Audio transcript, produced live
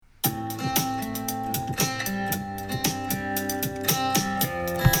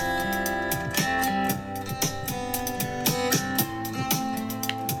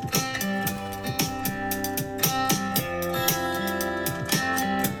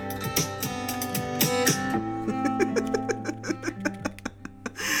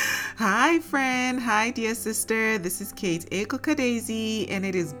friend. Hi, dear sister. This is Kate Ekokadezi, and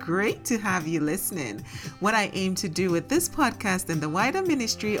it is great to have you listening. What I aim to do with this podcast and the wider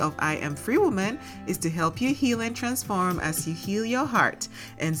ministry of I Am Free Woman is to help you heal and transform as you heal your heart.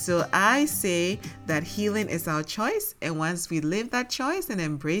 And so I say that healing is our choice, and once we live that choice and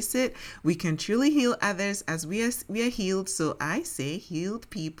embrace it, we can truly heal others as we are healed. So I say, healed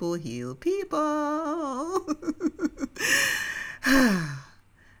people heal people.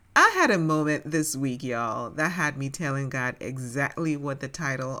 I had a moment this week, y'all, that had me telling God exactly what the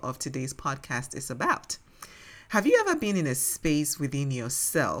title of today's podcast is about. Have you ever been in a space within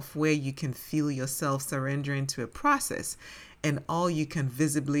yourself where you can feel yourself surrendering to a process and all you can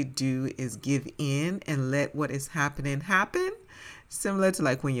visibly do is give in and let what is happening happen? Similar to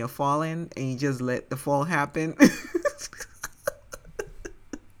like when you're falling and you just let the fall happen.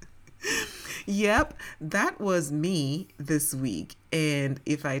 Yep, that was me this week. And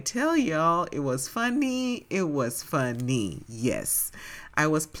if I tell y'all it was funny, it was funny. Yes. I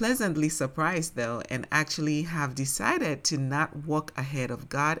was pleasantly surprised though, and actually have decided to not walk ahead of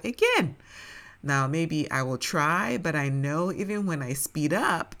God again. Now, maybe I will try, but I know even when I speed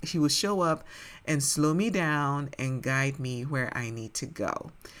up, He will show up and slow me down and guide me where I need to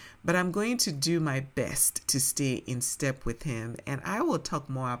go. But I'm going to do my best to stay in step with Him. And I will talk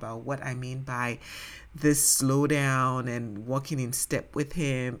more about what I mean by this slowdown and walking in step with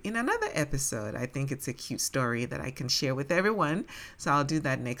Him in another episode. I think it's a cute story that I can share with everyone. So I'll do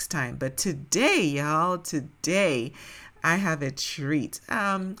that next time. But today, y'all, I have a treat.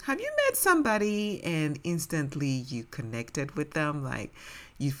 Have you met somebody and instantly you connected with them? Like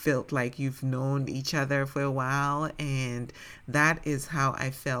you felt like you've known each other for a while, and that is how I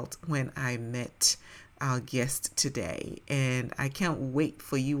felt when I met our guest today, and I can't wait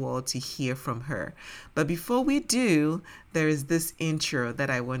for you all to hear from her. But before we do, there is this intro that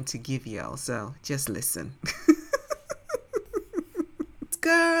I want to give y'all, so just listen. This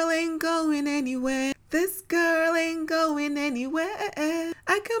girl ain't going anywhere. This girl ain't going anywhere.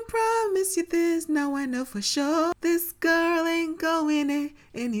 I can promise you this, now I know for sure. This girl ain't going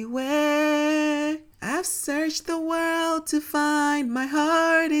anywhere. I've searched the world to find my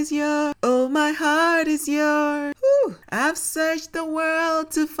heart is yours. Oh, my heart is yours. Whew. I've searched the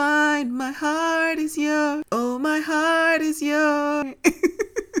world to find my heart is yours. Oh, my heart is yours.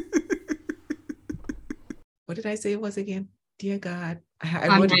 What did I say it was again? Dear God,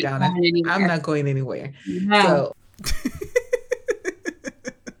 I wrote it down. I'm not going anywhere. No. So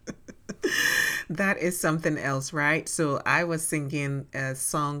that is something else, right? So I was singing a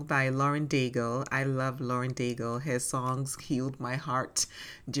song by Lauren Daigle. I love Lauren Daigle. Her songs healed my heart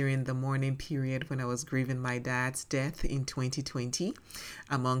during the mourning period when I was grieving my dad's death in 2020,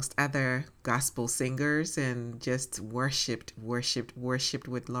 amongst other gospel singers, and just worshipped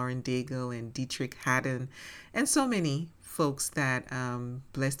with Lauren Daigle and Dietrich Haddon and so many folks that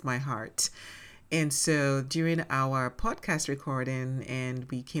blessed my heart. And so during our podcast recording, and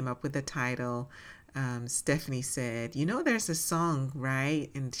we came up with the title, Stefani said, there's a song, right?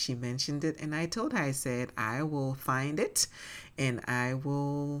 And she mentioned it. And I told her, I said, I will find it and I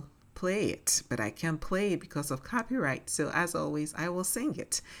will play it. But I can't play it because of copyright. So as always, I will sing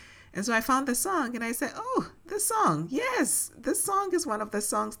it. And so I found the song and I said, oh, this song. Yes, this song is one of the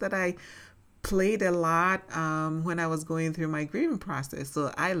songs that I played a lot when I was going through my grieving process.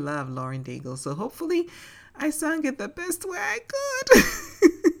 So I love Lauren Daigle. So hopefully I sang it the best way I could.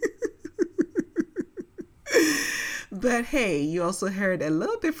 But hey, you also heard a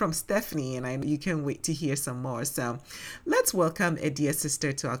little bit from Stefani, and I know you can't wait to hear some more. So let's welcome a dear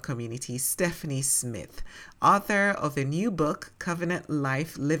sister to our community, Stefani Smith, author of a new book, Covenant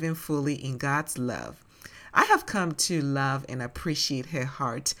Life, Living Fully in God's Love. I have come to love and appreciate her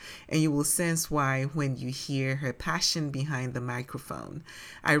heart, and you will sense why when you hear her passion behind the microphone.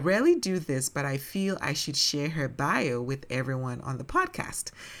 I rarely do this, but I feel I should share her bio with everyone on the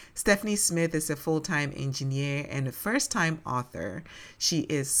podcast. Stefani Smith is a full-time engineer and a first-time author. She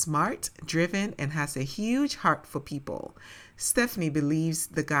is smart, driven, and has a huge heart for people. Stefani believes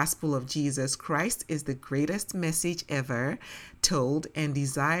the gospel of Jesus Christ is the greatest message ever told and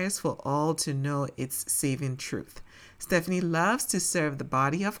desires for all to know its saving truth. Stefani loves to serve the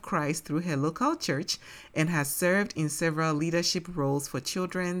body of Christ through her local church and has served in several leadership roles for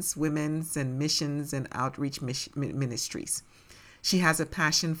children's, women's, and missions and outreach ministries. She has a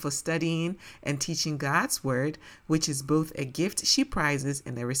passion for studying and teaching God's word, which is both a gift she prizes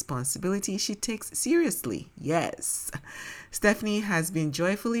and a responsibility she takes seriously. Yes. Stefani has been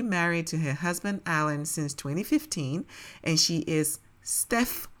joyfully married to her husband, Alan, since 2015, and she is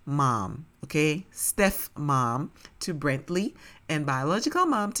Steph mom, okay? Steph mom to Brentley and biological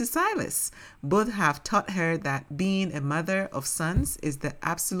mom to Silas. Both have taught her that being a mother of sons is the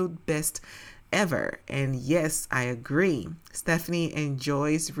absolute best ever. And yes, I agree. Stephanie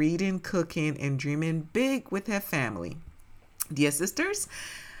enjoys reading, cooking, and dreaming big with her family. Dear sisters,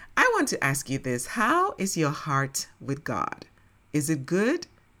 I want to ask you this. How is your heart with God? Is it good?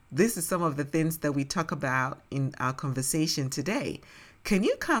 This is some of the things that we talk about in our conversation today. Can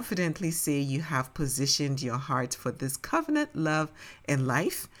you confidently say you have positioned your heart for this covenant love and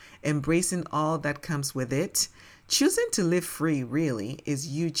life, embracing all that comes with it? Choosing to live free really is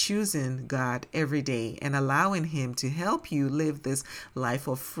you choosing God every day and allowing Him to help you live this life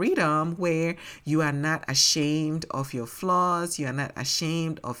of freedom where you are not ashamed of your flaws, you are not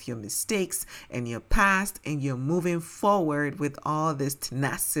ashamed of your mistakes and your past, and you're moving forward with all this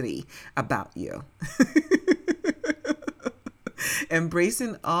tenacity about you.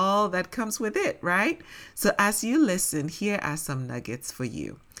 Embracing all that comes with it, right? So as you listen, here are some nuggets for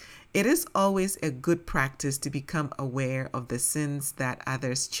you. It is always a good practice to become aware of the sins that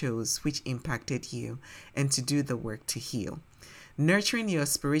others chose which impacted you and to do the work to heal. Nurturing your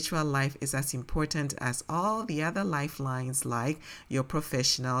spiritual life is as important as all the other lifelines like your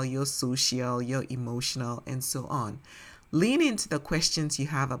professional, your social, your emotional, and so on. Lean into the questions you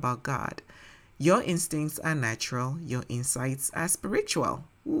have about God. Your instincts are natural, your insights are spiritual.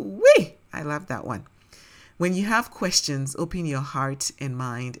 Wee! I love that one. When you have questions, open your heart and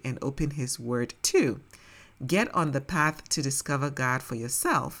mind and open His Word too. Get on the path to discover God for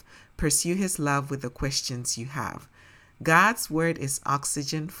yourself. Pursue His love with the questions you have. God's Word is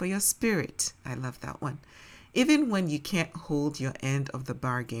oxygen for your spirit. I love that one. Even when you can't hold your end of the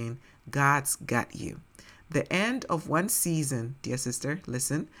bargain, God's got you. The end of one season, dear sister,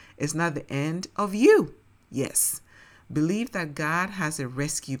 listen, is not the end of you. Yes. Believe that God has a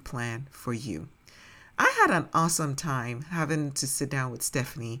rescue plan for you. I had an awesome time having to sit down with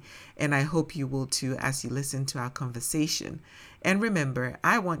Stefani, and I hope you will too as you listen to our conversation. And remember,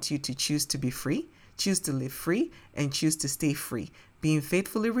 I want you to choose to be free, choose to live free, and choose to stay free. Being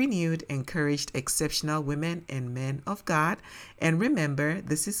faithfully renewed, encouraged, exceptional women and men of God. And remember,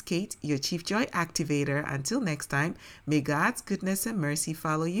 this is Kate, your Chief Joy Activator. Until next time, may God's goodness and mercy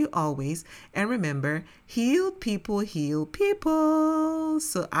follow you always. And remember, healed people heal people.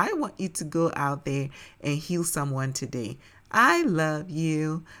 So I want you to go out there and heal someone today. I love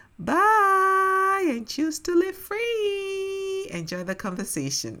you. Bye. And choose to live free. Enjoy the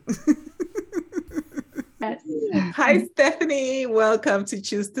conversation. Yes. Hi, Stephanie. Welcome to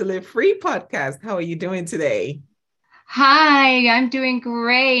Choose to Live Free podcast. How are you doing today? Hi, I'm doing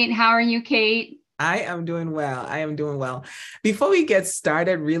great. How are you, Kate? I am doing well. I am doing well. Before we get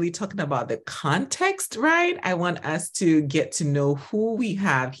started, really talking about the context, right? I want us to get to know who we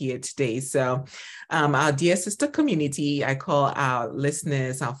have here today. So, our dear sister community, I call our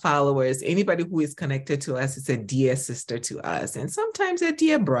listeners, our followers, anybody who is connected to us is a dear sister to us, and sometimes a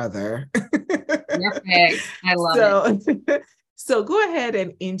dear brother. Perfect. I love it. So, so go ahead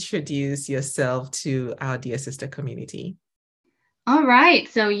and introduce yourself to our dear sister community. All right.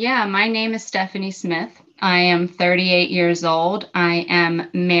 So, yeah, my name is Stephanie Smith. I am 38 years old. I am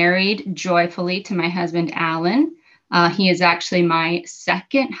married joyfully to my husband, Alan. He is actually my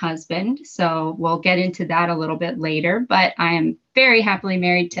second husband. So, we'll get into that a little bit later. But I am very happily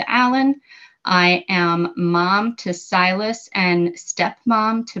married to Alan. I am mom to Silas and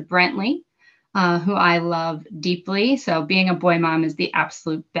stepmom to Brentley, who I love deeply. So being a boy mom is the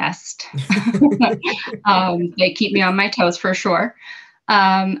absolute best. They keep me on my toes for sure.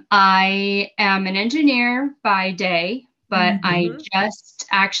 I am an engineer by day, but I Mm-hmm. just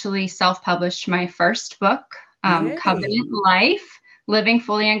actually self-published my first book, Yay. Covenant Life, Living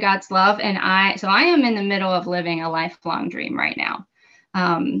Fully in God's Love. And I am in the middle of living a lifelong dream right now.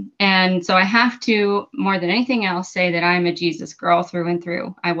 And so I have to, more than anything else, say that I'm a Jesus girl through and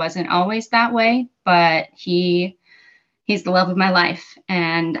through. I wasn't always that way, but he's the love of my life,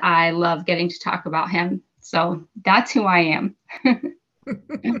 and I love getting to talk about him. So that's who I am.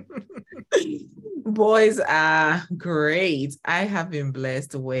 Boys are great. I have been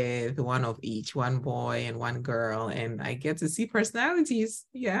blessed with one of each, one boy and one girl, and I get to see personalities.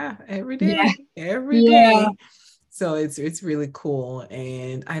 Yeah, every Yeah. day, every Yeah. day. So it's really cool.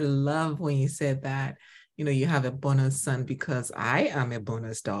 And I love when you said that, you have a bonus son, because I am a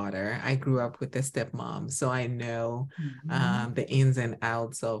bonus daughter. I grew up with a stepmom, so I know Mhm. the ins and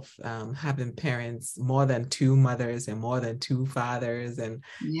outs of having parents, more than two mothers and more than two fathers, and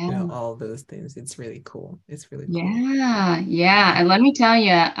Yeah. all those things. It's really cool. It's really cool. Yeah, yeah. Yeah. And let me tell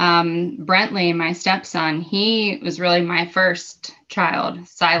you, Brentley, my stepson, he was really my first child.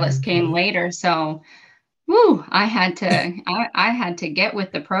 Silas came Mhm. later, so woo, I had to get with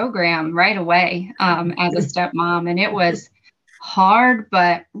the program right away as a stepmom, and it was hard,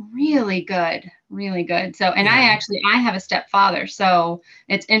 but really good, really good. So, and Yeah. I have a stepfather, so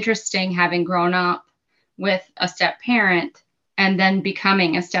it's interesting having grown up with a step parent and then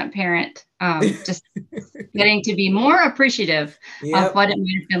becoming a step parent, just getting to be more appreciative of Yep. what it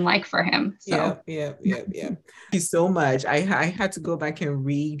might have been like for him. So, Yep, yep, yep, yep. Thank you so much. I had to go back and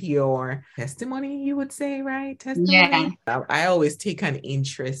read your testimony, you would say, right? yeah, Testimony. I always take an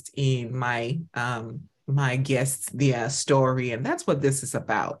interest in my guests, their story, and that's what this is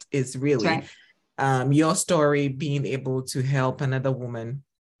about, is that's really right. your story, being able to help another woman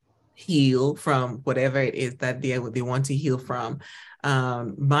heal from whatever it is that they want to heal from.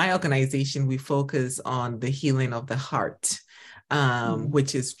 My organization, we focus on the healing of the heart, Mhm.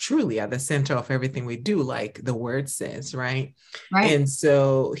 which is truly at the center of everything we do, like the word says, right? Right. And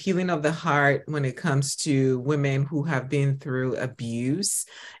so, healing of the heart when it comes to women who have been through abuse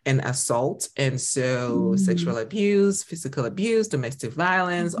and assault, and so Mhm. sexual abuse, physical abuse, domestic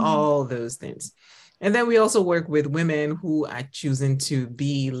violence, Mhm. all those things. And then we also work with women who are choosing to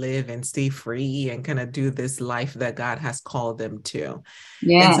be, live, and stay free and kind of do this life that God has called them to.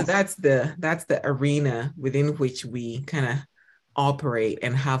 And so Yes. that's the arena within which we kind of operate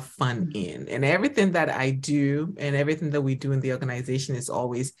and have fun Mhm. in. And everything that I do and everything that we do in the organization is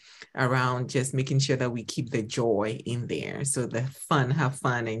always around just making sure that we keep the joy in there. So the fun, have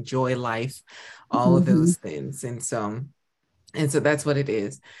fun, enjoy life, all of Mhm. those things. And so that's what it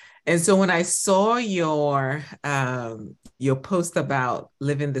is. And so when I saw your post about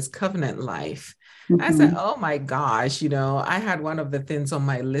living this covenant life, I said, Mhm. oh my gosh, I had one of the things on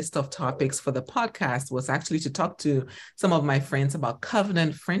my list of topics for the podcast was actually to talk to some of my friends about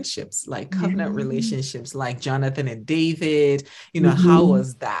covenant friendships, like covenant Yeah. relationships, like Jonathan and David. How Mhm.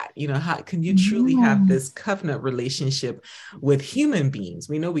 was that? How can you truly have Yeah. this covenant relationship with human beings?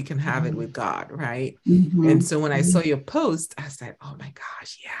 We know we can have it with God, right? And Mhm. so when I saw Mhm. your post, I said, oh my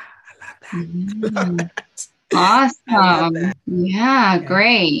gosh, yeah, I love that. I love Yeah. that. I love that. Awesome. Yeah, Yeah.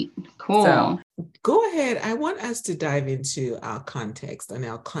 great. So Cool. go ahead. I want us to dive into our context and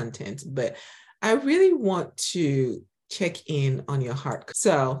our content, but I really want to check in on your heart.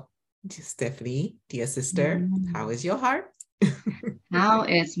 So, Stephanie, dear sister, how Mm. is your heart? How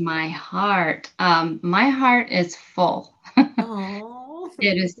is my heart? My heart is full. Oh.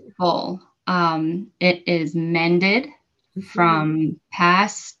 It is full. It is mended from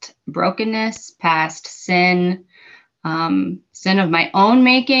past brokenness, past sin, sin of my own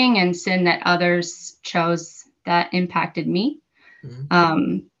making, and sin that others chose that impacted me.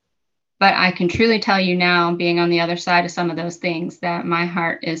 Um, but I can truly tell you now, being on the other side of some of those things, that my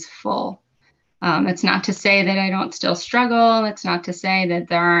heart is full. It's not to say that I don't still struggle. It's not to say that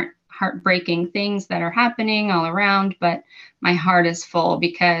there aren't heartbreaking things that are happening all around, but my heart is full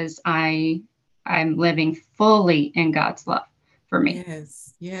because I'm living fully in God's love for me.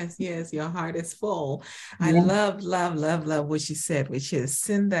 Yes, yes, yes. Your heart is full. I Yeah. love, love, love, love what she said, which is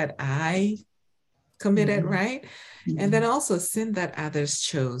sin that I committed, Mhm. right? And then Mhm. also sin that others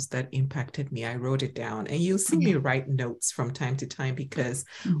chose that impacted me. I wrote it down. And you'll see me Yeah. write notes from time to time because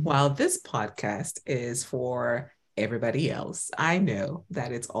Mhm. while this podcast is for everybody else, I know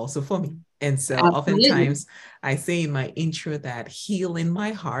that it's also for me. And so Absolutely. oftentimes I say in my intro that heal in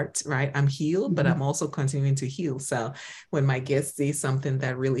my heart, right? I'm healed, but I'm Mhm. also continuing to heal. So when my guests say something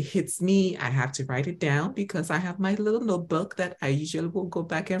that really hits me, I have to write it down because I have my little notebook that I usually will go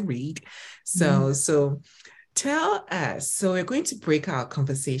back and read. Yeah. So tell us. So we're going to break our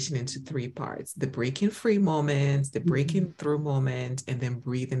conversation into three parts: the breaking free moment, the Mhm. breaking through moment, and then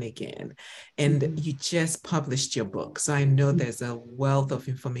breathing again. And Mhm. you just published your book. So I know Mhm. there's a wealth of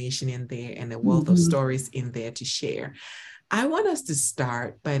information in there and a wealth of Mhm. stories in there to share. I want us to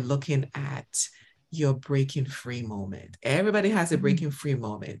start by looking at your breaking free moment. Everybody has a Mhm. breaking free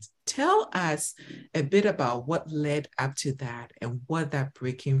moment. Tell us a bit about what led up to that and what that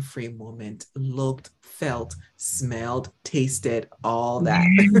breaking free moment looked, felt, smelled, tasted, all that,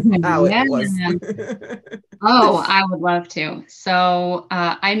 how it Yeah. was. Oh, I would love to. So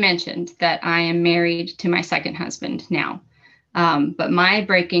I mentioned that I am married to my second husband now. But my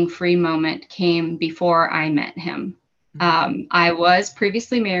breaking free moment came before I met him. I was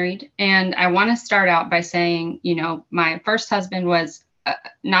previously married, and I want to start out by saying, my first husband was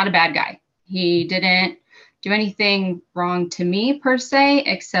not a bad guy. He didn't do anything wrong to me per se,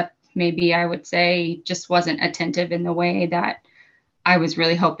 except maybe I would say just wasn't attentive in the way that I was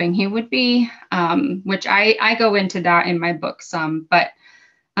really hoping he would be, which I go into that in my book some. But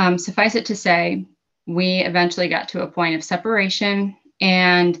suffice it to say, we eventually got to a point of separation,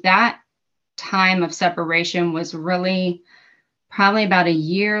 and that time of separation was really probably about a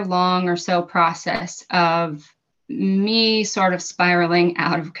year long or so process of me sort of spiraling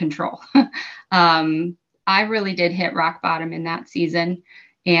out of control. I really did hit rock bottom in that season.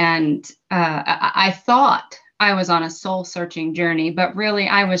 And I thought I was on a soul searching journey, but really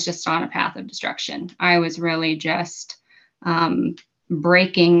I was just on a path of destruction. I was really just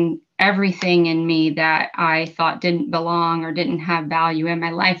breaking everything in me that I thought didn't belong or didn't have value in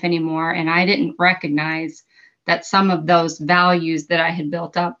my life anymore. And I didn't recognize that some of those values that I had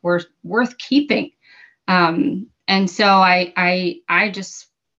built up were worth keeping. And so I just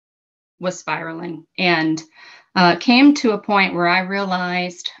was spiraling, and came to a point where I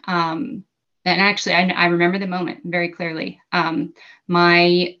realized, and actually I remember the moment very clearly.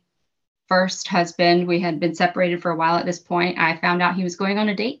 My first husband, we had been separated for a while at this point. I found out he was going on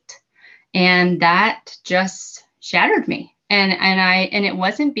a date, and that just shattered me. And it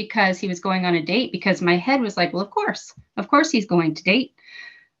wasn't because he was going on a date, because my head was like, well, of course he's going to date.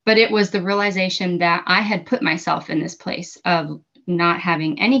 But it was the realization that I had put myself in this place of not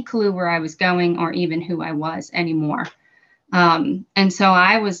having any clue where I was going or even who I was anymore. And so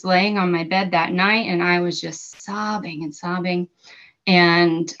I was laying on my bed that night, and I was just sobbing and sobbing.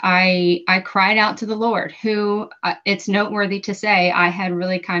 And I cried out to the Lord, who it's noteworthy to say I had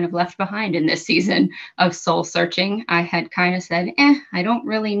really kind of left behind in this season of soul searching. I had kind of said, I don't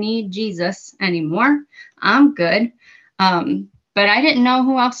really need Jesus anymore. I'm good. But I didn't know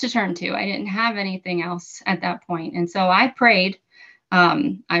who else to turn to. I didn't have anything else at that point. And so I prayed.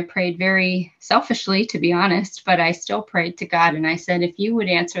 I prayed very selfishly, to be honest, but I still prayed to God. And I said, if you would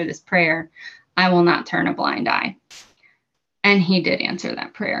answer this prayer, I will not turn a blind eye. And he did answer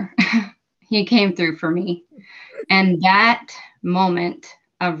that prayer. He came through for me. And that moment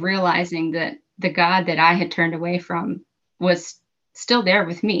of realizing that the God that I had turned away from was still there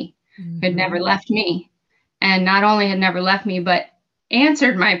with me, had never left me. And not only had never left me, but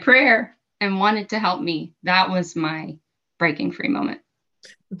answered my prayer and wanted to help me. That was my breaking free moment.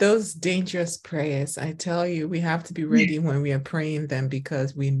 Those dangerous prayers, I tell you, we have to be ready when we are praying them,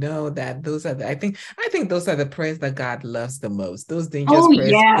 because we know that those are I think those are the prayers that God loves the most. Those dangerous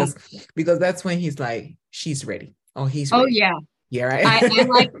prayers, Yeah. because that's when he's like, she's ready, or he's Oh, ready. yeah. Yeah, right. I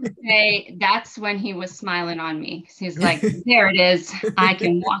like to say that's when he was smiling on me. He's like, there it is. I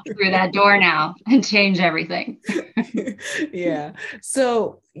can walk through that door now and change everything. Yeah.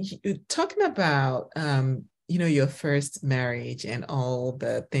 So talking about your first marriage and all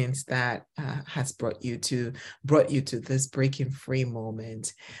the things that has brought you to this breaking free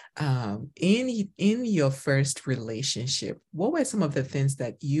moment, in your first relationship, what were some of the things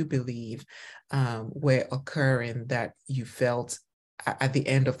that you believe were occurring that you felt at the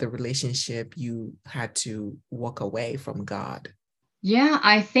end of the relationship you had to walk away from God? Yeah,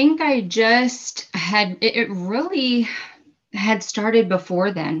 I think I just had it really had started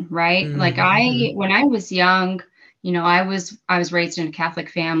before then, right? Like when I was young, I was raised in a Catholic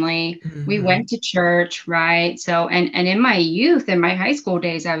family. We went to church, right? So, and in my youth, in my high school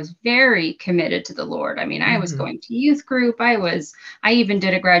days, I was very committed to the Lord. I mean, I was going to youth group. I even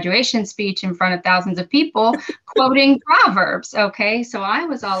did a graduation speech in front of thousands of people quoting Proverbs. Okay. So I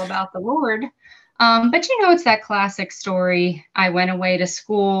was all about the Lord. But it's that classic story. I went away to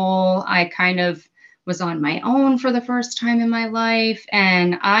school. I kind of was on my own for the first time in my life.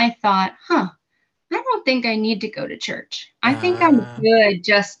 And I thought, I don't think I need to go to church. I think I'm good.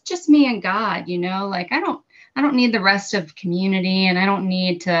 Just me and God, like I don't need the rest of community, and I don't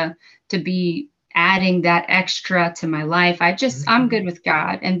need to be adding that extra to my life. I'm good with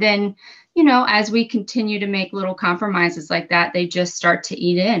God. And then, as we continue to make little compromises like that, they just start to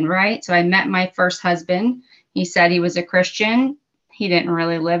eat in, right? So I met my first husband. He said he was a Christian. He didn't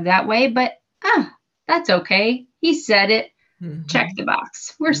really live that way, but that's okay. He said it. Check the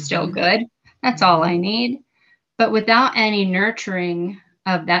box. We're still good. That's all I need. But without any nurturing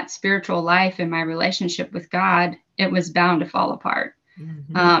of that spiritual life in my relationship with God, it was bound to fall apart.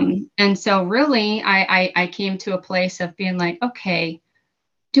 And so really, I came to a place of being like, okay,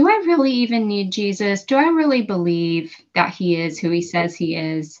 do I really even need Jesus? Do I really believe that he is who he says he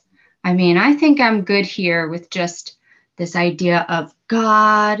is? I mean, I think I'm good here with just this idea of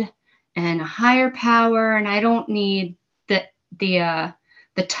God and a higher power, and I don't need the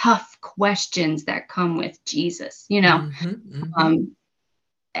tough questions that come with Jesus, Mm-hmm. Um,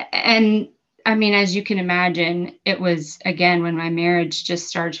 and I mean, as you can imagine, it was again when my marriage just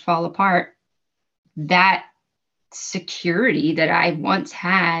started to fall apart, that security that I once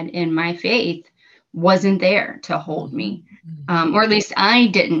had in my faith wasn't there to hold Mm-hmm. me. Or at least I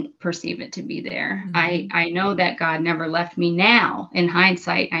didn't perceive it to be there. I, Mm-hmm. I know that God never left me now. In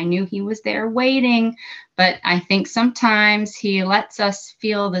hindsight, I knew He was there waiting, but I think sometimes He lets us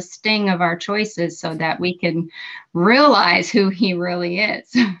feel the sting of our choices so that we can realize who He really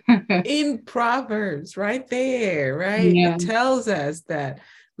is. In Proverbs, right there, right? Yeah. It tells us that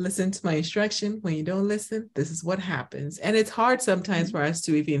listen to my instruction. When you don't listen, this is what happens. And it's hard sometimes for us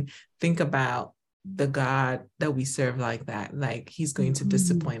to even think about the God that we serve like that. Like he's going to Mhm.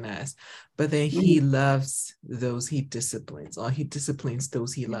 discipline us, but then he loves those he disciplines, or he disciplines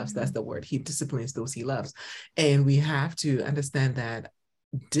those he loves. That's the word. He disciplines those he loves. And we have to understand that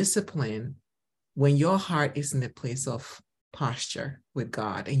discipline, when your heart is in a place of posture with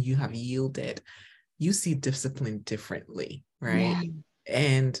God and you have yielded, you see discipline differently, Yeah. right?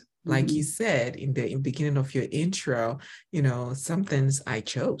 And like you Mhm. said in the beginning of your intro, some things I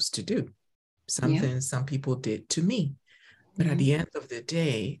chose to do, some Yeah. things some people did to me. But at Yeah. the end of the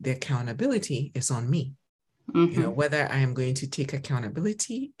day, the accountability is on me. Hmm. Whether I am going to take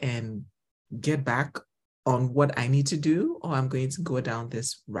accountability and get back on what I need to do, or I'm going to go down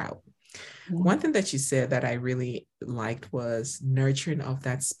this route. Yeah. One thing that you said that I really liked was nurturing of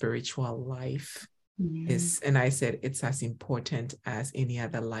that spiritual life Yeah. is, and I said it's as important as any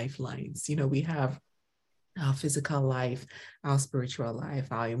other lifelines. We have our physical life, our spiritual life,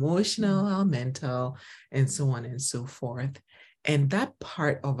 our emotional, our mental, and so on and so forth. And that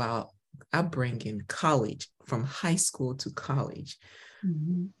part of our upbringing, college, from high school to college,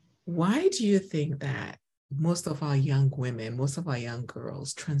 Mhm. why do you think that most of our young women, most of our young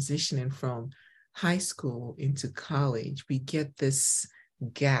girls transitioning from high school into college, we get this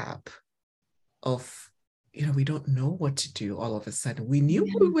gap of, we don't know what to do all of a sudden. We knew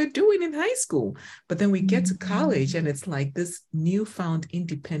what we Yeah. were doing in high school, but then we get to college Mhm. and it's like this newfound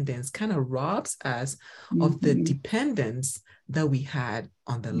independence kind of robs us of the Mhm. dependence that we had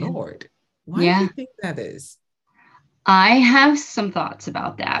on the Yeah. Lord. Why do you Yeah. think that is? I have some thoughts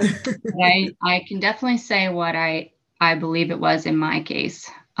about that. I can definitely say what I believe it was in my case.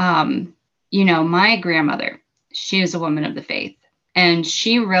 My grandmother, she was a woman of the faith, and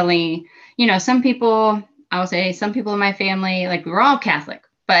she really, some people, I would say some people in my family, like we were all Catholic,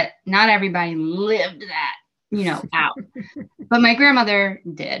 but not everybody lived that, out. But my grandmother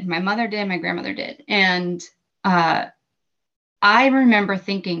did. My mother did. My grandmother did. And uh, I remember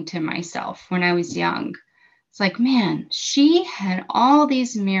thinking to myself when I was young, it's like, man, she had all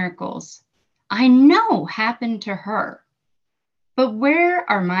these miracles I know happened to her, but where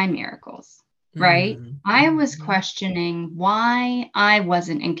are my miracles? Right? Mm, I was mhm, questioning why I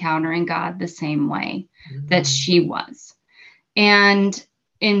wasn't encountering God the same way that mhm, she was. And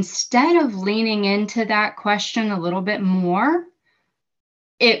instead of leaning into that question a little bit more,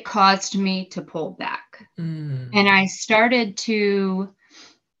 it caused me to pull back. And mm, I started to,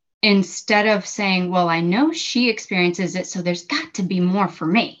 instead of saying, well, I know she experiences it, so there's got to be more for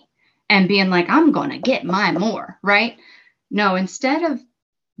me, and being like, I'm going to get my more, right? No, instead of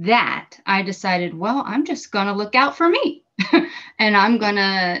that, I decided, well, I'm just going to look out for me and I'm going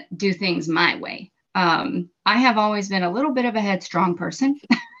to do things my way. I have always been a little bit of a headstrong person.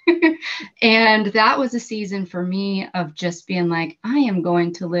 And that was a season for me of just being like, I am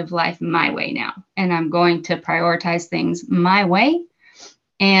going to live life my way now. And I'm going to prioritize things my way.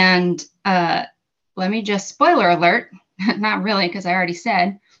 And let me just spoiler alert, not really, because I already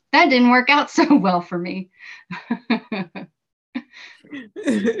said that didn't work out so well for me.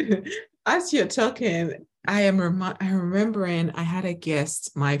 As you're talking, I'm remembering I had a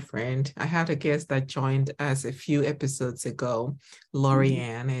guest, my friend. I had a guest that joined us a few episodes ago, Lori Mhm.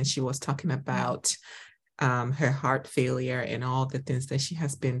 Ann, and she was talking about her heart failure and all the things that she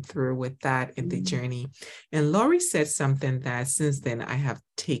has been through with that in the journey. And Lori said something that since then I have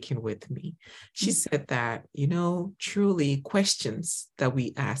taken with me. She said that, truly the questions that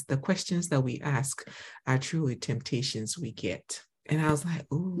we ask are truly temptations we get. And I was like,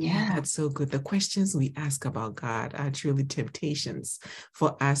 oh, yeah, Yeah. that's so good. The questions we ask about God are truly temptations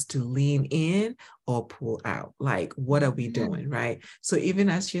for us to lean in or pull out. Like, what are we Mhm. doing? Right. So, even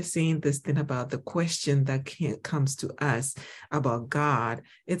as you're saying this thing about the question that comes to us about God,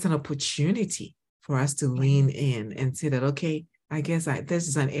 it's an opportunity for us to lean in and say that, okay, I guess this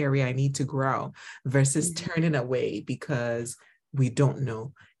is an area I need to grow versus Yeah. turning away because we don't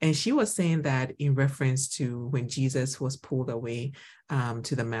know. And she was saying that in reference to when Jesus was pulled away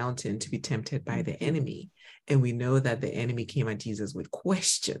to the mountain to be tempted by the enemy. And we know that the enemy came at Jesus with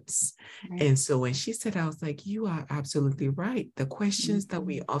questions. Right. And so when she said, I was like, you are absolutely right. The questions that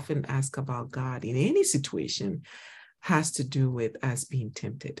we often ask about God in any situation has to do with us being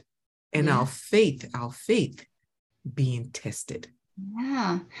tempted and our faith being tested.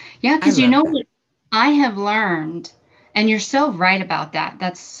 Yeah. Yeah. I Because you love know that. what I have learned, and you're so right about that.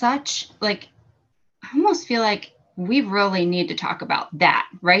 That's such like, I almost feel like we really need to talk about that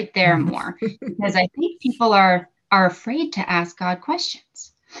right there more, because I think people are afraid to ask God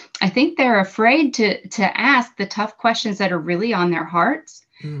questions. I think they're afraid to ask the tough questions that are really on their hearts.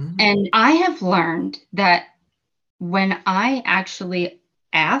 Mhm. And I have learned that when I actually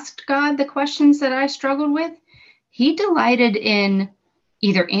asked God the questions that I struggled with, He delighted in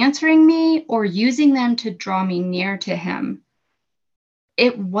either answering me or using them to draw me near to Him.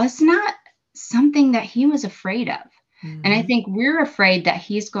 It was not something that He was afraid of. And I Mhm. think we're afraid that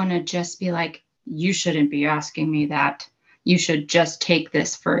He's going to just be like, you shouldn't be asking me that. You should just take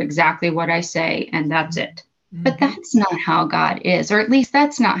this for exactly what I say, and that's it. But Mhm. that's not how God is, or at least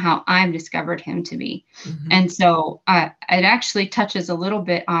that's not how I've discovered Him to be. Mhm. And so it actually touches a little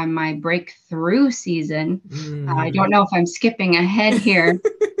bit on my breakthrough season. I Mm. don't know if I'm skipping ahead here,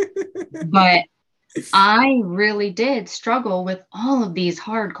 but I really did struggle with all of these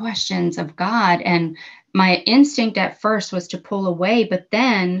hard questions of God. And my instinct at first was to pull away. But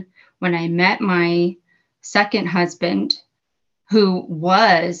then when I met my second husband, who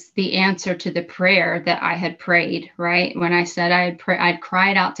was the answer to the prayer that I had prayed, right? When I said I'd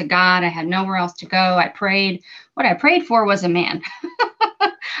cried out to God, I had nowhere else to go. I prayed. What I prayed for was a man.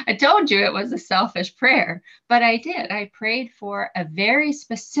 I told you it was a selfish prayer, but I did. I prayed for a very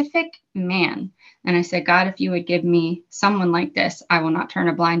specific man. And I said, God, if you would give me someone like this, I will not turn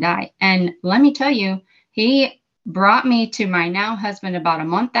a blind eye. And let me tell you, he brought me to my now husband about a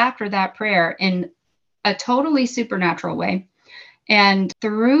month after that prayer in a totally supernatural way. And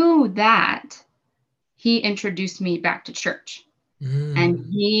through that, he introduced me back to church. And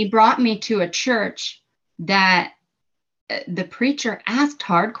Mm. he brought me to a church that the preacher asked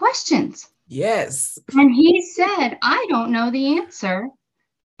hard questions. Yes. And he said, I don't know the answer,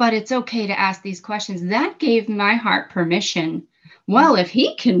 but it's okay to ask these questions. That gave my heart permission. Well, if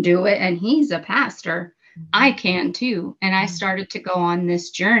he can do it and he's a pastor, I can too. And I started to go on this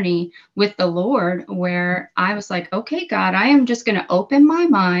journey with the Lord where I was like, okay, God, I am just going to open my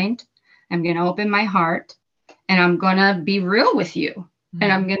mind. I'm going to open my heart and I'm going to be real with you.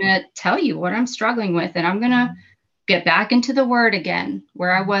 And I'm going to tell you what I'm struggling with. And I'm going to get back into the word again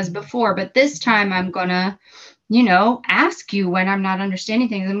where I was before. But this time I'm going to, ask you when I'm not understanding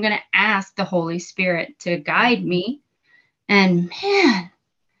things. I'm going to ask the Holy Spirit to guide me. And man,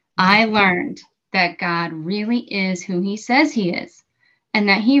 I learned that God really is who He says He is, and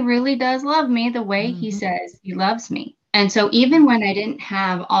that He really does love me the way He Mhm. says He loves me. And so, even when I didn't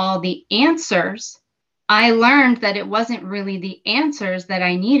have all the answers, I learned that it wasn't really the answers that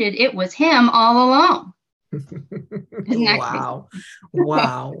I needed, it was Him all along. Isn't that crazy? Wow.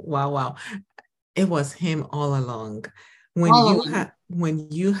 Wow. Wow. Wow. It was him all along. All along. When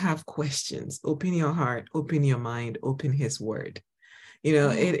you have questions, open your heart, open your mind, open his word. It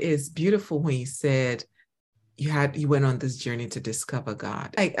is beautiful when you said you went on this journey to discover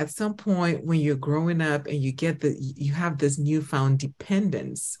God. Like at some point when you're growing up and you have this newfound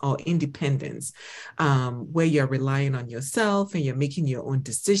dependence or independence, where you're relying on yourself and you're making your own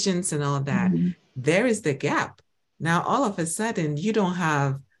decisions and all that, Mhm. there is the gap. Now all of a sudden you don't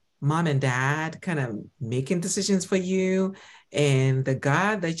have mom and dad kind of making decisions for you. And the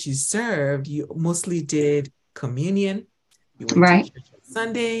God that you served, you mostly did communion. You went to Right. church on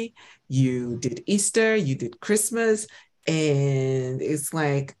Sunday, you did Easter, you did Christmas, and it's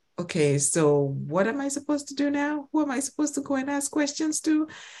like, okay, so what am I supposed to do now? Who am I supposed to go and ask questions to?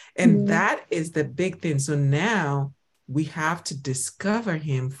 And Mhm. that is the big thing. So now we have to discover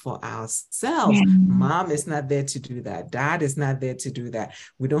him for ourselves. Yeah. Mom is not there to do that. Dad is not there to do that.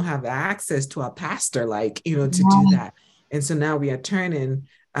 We don't have access to a pastor, to do Yeah. that. And so now we are turning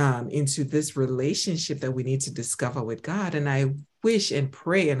into this relationship that we need to discover with God. And I wish and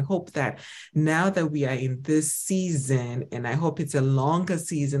pray and hope that now that we are in this season, and I hope it's a longer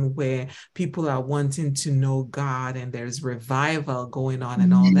season where people are wanting to know God and there's revival going on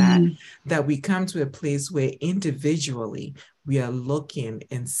and all that, Mhm. that we come to a place where individually we are looking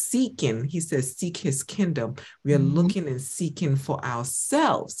and seeking. He says, seek his kingdom. We are Mhm. looking and seeking for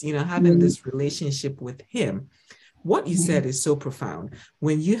ourselves, having Mhm. this relationship with him what you Yeah. said is so profound.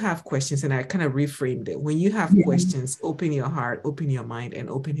 When you have questions, and I kind of reframed it, when you have Yeah. questions, open your heart, open your mind, and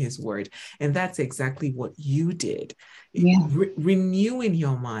open his word. And that's exactly what you did. Yeah. Renewing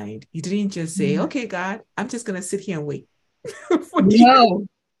your mind. You didn't just say, okay, God, I'm just going to sit here and wait for you. No.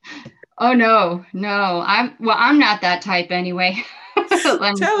 Oh no, no. I'm not that type anyway. Let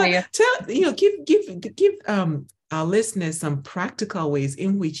me tell you. Give our listeners some practical ways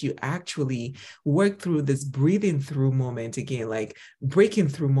in which you actually work through this breathing through moment again, like breaking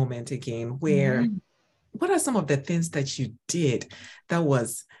through moment again, Yeah. where what are some of the things that you did that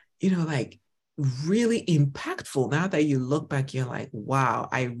was, like really impactful? Now that you look back, you're like, wow,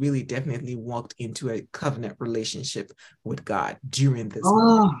 I really definitely walked into a covenant relationship with God during this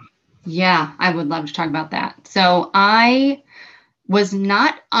moment. Oh, yeah, I would love to talk about that. So I was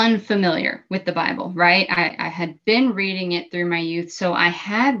not unfamiliar with the Bible, right? I had been reading it through my youth, so I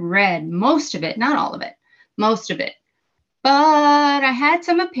had read most of it, not all of it, most of it. But I had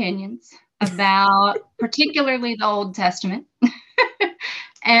some opinions about particularly the Old Testament.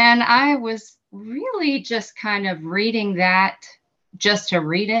 And I was really just kind of reading that just to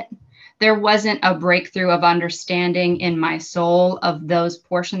read it. There wasn't a breakthrough of understanding in my soul of those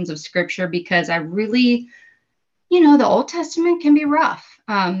portions of scripture because I really, the Old Testament can be rough.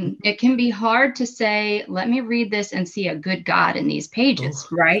 It can be hard to say, let me read this and see a good God in these pages,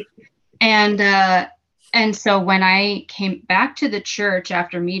 Oh. right? And and so when I came back to the church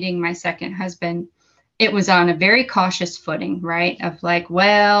after meeting my second husband, it was on a very cautious footing, right? Of like,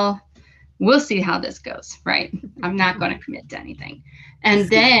 well, we'll see how this goes, right? I'm not going to commit to anything. And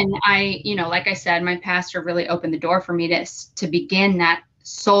then like I said, my pastor really opened the door for me to begin that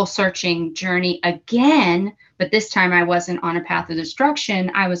soul searching journey again. But this time I wasn't on a path of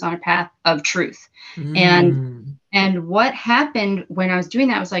destruction. I was on a path of truth. And Mm. and what happened when I was doing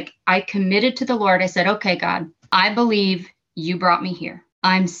that was like, I committed to the Lord. I said, okay, God, I believe you brought me here.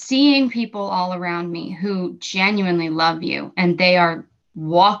 I'm seeing people all around me who genuinely love you and they are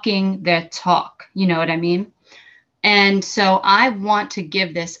walking their talk. You know what I mean? And so I want to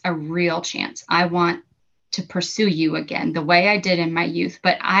give this a real chance. I want to pursue you again the way I did in my youth,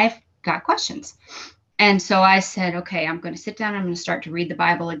 but I've got questions. And so I said, okay, I'm going to sit down. I'm going to start to read the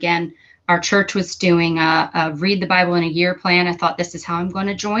Bible again. Our church was doing a read the Bible in a year plan. I thought, this is how I'm going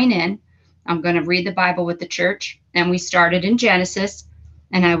to join in. I'm going to read the Bible with the church. And we started in Genesis.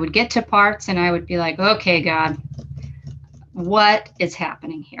 And I would get to parts and I would be like, okay, God, what is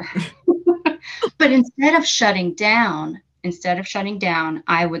happening here? But instead of shutting down,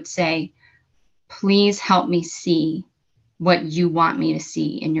 I would say, please help me see what you want me to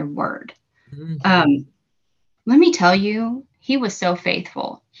see in your word. Mhm. Um, Let me tell you, he was so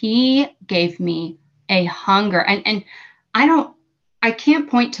faithful. He gave me a hunger. And I don't, I can't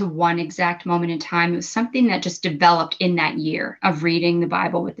point to one exact moment in time. It was something that just developed in that year of reading the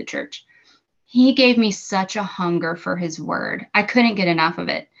Bible with the church. He gave me such a hunger for his word. I couldn't get enough of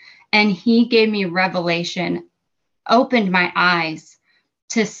it. And he gave me revelation, opened my eyes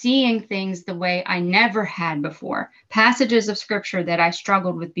to seeing things the way I never had before. Passages of scripture that I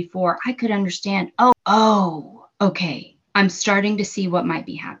struggled with before, I could understand. Oh, okay. I'm starting to see what might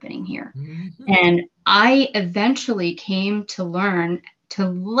be happening here. Mhm. And I eventually came to learn to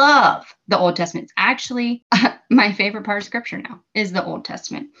love the Old Testament. It's actually my favorite part of scripture now is the Old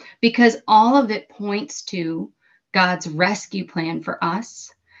Testament because all of it points to God's rescue plan for us.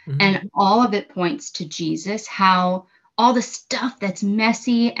 And Mhm. all of it points to Jesus, how all the stuff that's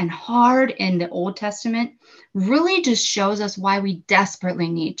messy and hard in the Old Testament really just shows us why we desperately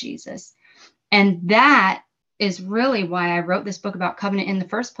need Jesus. And that is really why I wrote this book about covenant in the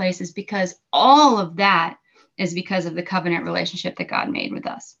first place, is because all of that is because of the covenant relationship that God made with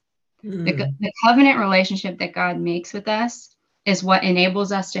us. Mm. The covenant relationship that God makes with us is what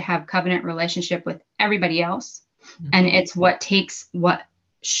enables us to have covenant relationship with everybody else. And Mhm. it's what takes what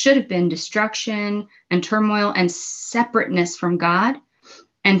should have been destruction and turmoil and separateness from God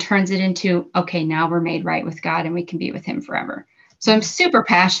and turns it into, okay, now we're made right with God and we can be with him forever. So I'm Mm. super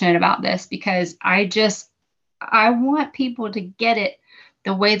passionate about this because I want people to get it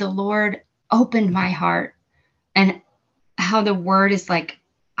the way the Lord opened my heart and how the word is like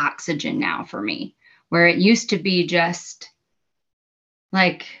oxygen now for me, where it used to be just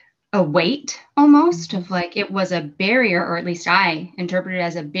like a weight almost of like it was a barrier, or at least I interpreted it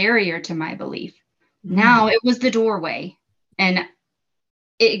as a barrier to my belief. Now Mm. it was the doorway and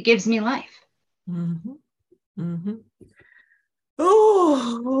it gives me life. Mhm. Mhm.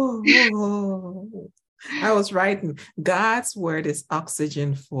 Oh, I was writing. God's word is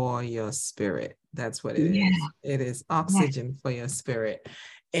oxygen for your spirit. That's what it Yeah. is. It is Yeah. oxygen for your spirit.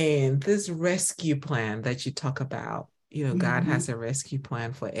 And this rescue plan that you talk about, God Mhm. has a rescue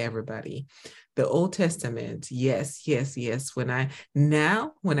plan for everybody. The Old Testament, yes, yes, yes. When I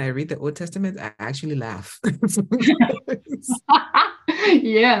read the Old Testament, I actually laugh.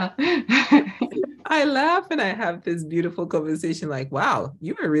 Yeah. I laugh and I have this beautiful conversation like, wow,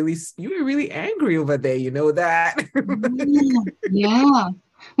 you were really angry over there, you know that? Yeah. Yeah.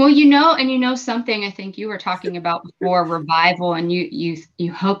 Well, and something I think you were talking about before, revival, and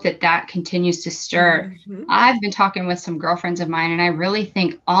you hope that that continues to stir. Mhm. I've been talking with some girlfriends of mine, and I really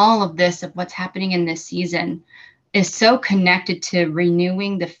think all of this of what's happening in this season is so connected to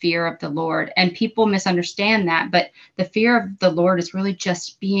renewing the fear of the Lord. And people misunderstand that, but the fear of the Lord is really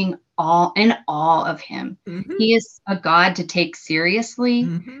just being all in awe of him. Mhm. He is a God to take seriously.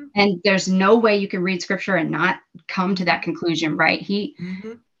 Mhm. And there's no way you can read scripture and not come to that conclusion, right?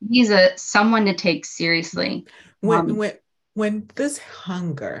 Mhm. He's a someone to take Mhm. seriously. When Um, when when this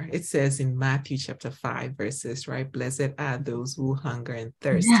hunger, it says in Matthew chapter 5 verses, right? Blessed are those who hunger and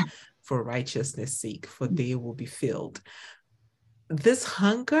thirst yeah, for righteousness' sake, for they will be filled. This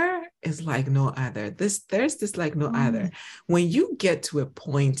hunger is like no other. This thirst is like no other. When you get to a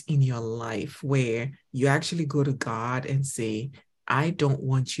point in your life where you actually go to God and say, I don't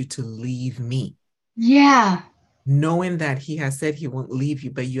want you to leave me, yeah, knowing that he has said he won't leave you,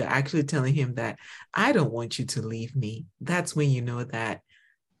 but you're actually telling him that I don't want you to leave me. That's when you know that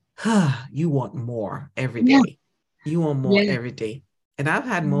you want more every yeah, day. You want more yeah, every day. And I've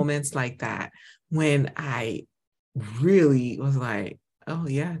had moments like that when I really was like, oh,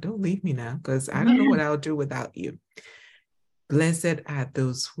 yeah, don't leave me now because I don't know yeah, what I'll do without you. Blessed are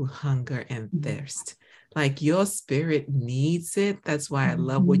those who hunger and yeah. thirst. Like your spirit needs it. That's why I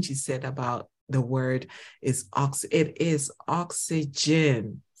love Mhm. what you said about the word is it is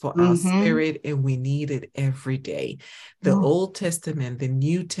oxygen for our Mhm. spirit, and we need it every day. The Yeah. Old Testament, the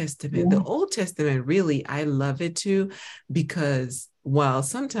New Testament, the Yeah. Old Testament, really, I love it too, because while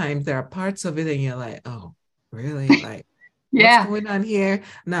sometimes there are parts of it and you're like, oh, really? Like, what's Yeah. going on here?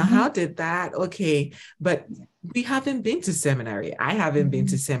 Now, how Mhm. did that? Okay. But we haven't been to seminary. I haven't been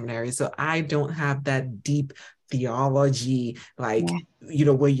to Mhm. seminary. So I don't have that deep theology, like,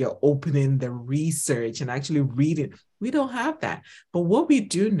 Yeah. where you're opening the research and actually reading. We don't have that. But what we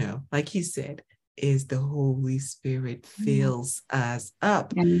do know, like he said, is the Holy Spirit fills us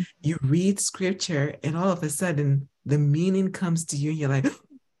up. Yeah. You read scripture, and all of a sudden, the meaning comes to you, and you're like,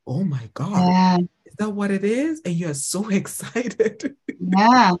 oh my God, Yeah. is that what it is? And you're so excited.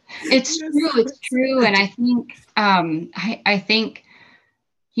 Yeah. It's You're true. so It's true. And excited. I think I think,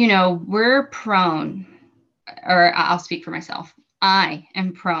 we're prone, or I'll speak for myself. I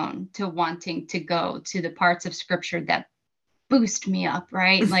am prone to wanting to go to the parts of scripture that boost me up,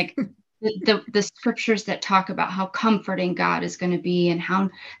 right? Like the scriptures that talk about how comforting God is going to be and how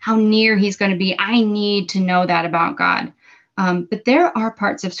near he's going to be. I need to know that about God. But there are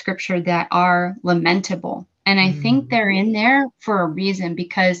parts of scripture that are lamentable. And I think they're Mhm. in there for a reason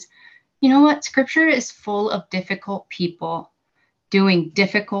because you know what? Scripture is full of difficult people doing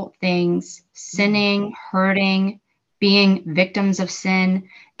difficult things, Mhm. sinning, hurting, being victims of sin.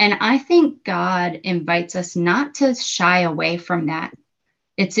 And I think God invites us not to shy away from that.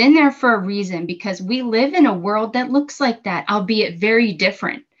 It's in there for a reason because we live in a world that looks like that, albeit very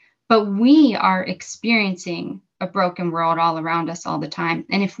different. But we are experiencing a broken world all around us all the time.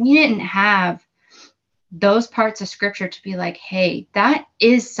 And if we didn't have those parts of scripture to be like, hey, that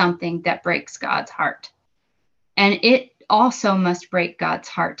is something that breaks God's heart. And it also must break God's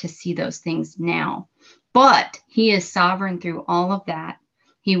heart to see those things now. But he is sovereign through all of that.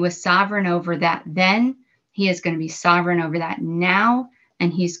 He was sovereign over that then. He is going to be sovereign over that now.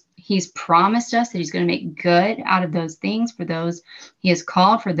 And he's promised us that he's going to make good out of those things for those he has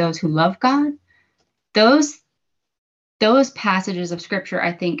called, for those who love God. Those those passages of scripture,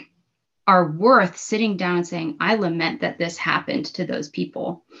 I think, are worth sitting down and saying, I lament that this happened to those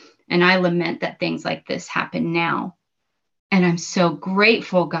people. And I lament that things like this happen now. And I'm so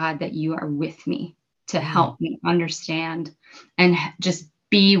grateful, God, that you are with me to Mm. help me understand and just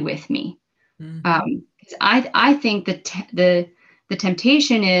be with me. Mhm. 'Cause I think the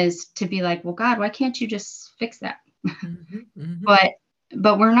temptation is to be like, well, God, why can't you just fix that? Mhm. Mhm.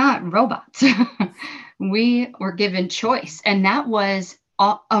 But we're not robots. We were given choice, and that was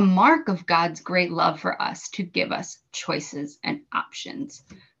a mark of God's great love for us to give us choices and options.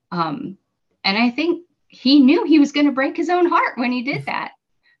 Um, and I think he knew he was going to break his own heart when he did that.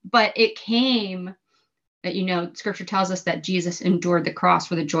 But it came that, scripture tells us that Jesus endured the cross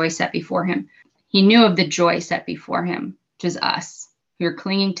for the joy set before him. He knew of the joy set before him, which is us who are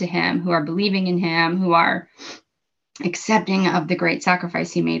clinging to him, who are believing in him, who are accepting of the great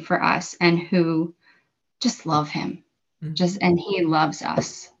sacrifice he made for us, and who just love him. And he loves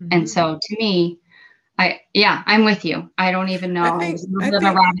us. And so to me, I'm with you. I don't even know. I I was think a little I bit of a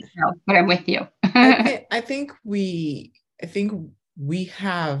think rabbit trail, but I'm with you. I think we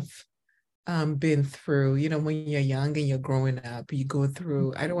have been through, when you're young and you're growing up, you go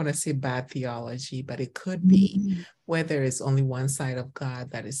through, I don't want to say bad theology, but it could be where there is only one side of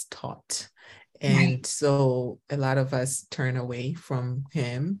God that is taught. Right. And so a lot of us turn away from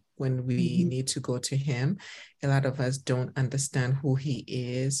him when we need to go to him. A lot of us don't understand who he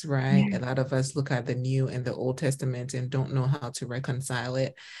is, right? A lot of us look at the New and the Old Testament and don't know how to reconcile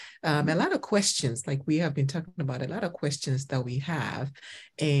it. A lot of questions, like we have been talking about, a lot of questions that we have.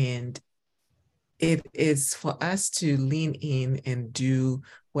 And it is for us to lean in and do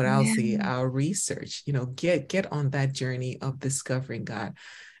what I'll say our research, get on that journey of discovering God.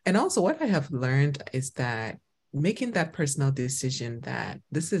 And also what I have learned is that making that personal decision that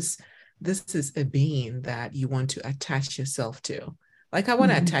this is a being that you want to attach yourself to. Like I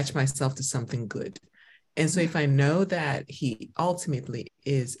want to attach myself to something good. And so if I know that he ultimately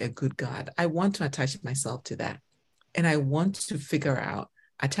is a good God, I want to attach myself to that. And I want to figure out,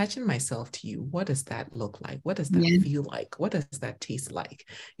 attaching myself to you, what does that look like? What does that feel like? What does that taste like?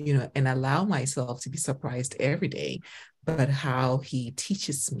 And allow myself to be surprised every day, but how he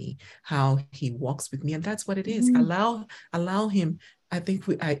teaches me, how he walks with me. And that's what it is. Allow him. I think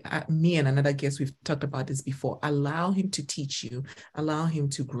me and another guest, we've talked about this before. Allow him to teach you, allow him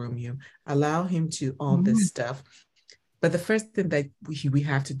to groom you, allow him to all this stuff. But the first thing that we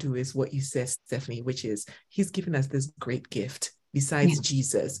have to do is what you said, Stephanie, which is he's given us this great gift. Besides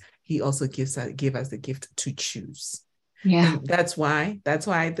Jesus, he also gave us the gift to choose. Yeah. And that's why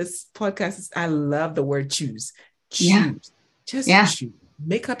this podcast is, I love the word choose. Choose. Just choose.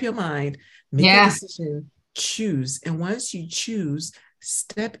 Make up your mind, make a decision, choose. And once you choose,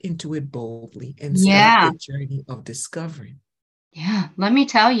 step into it boldly and start the journey of discovering. Yeah. Let me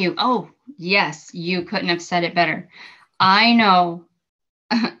tell you. Oh, yes, you couldn't have said it better. I know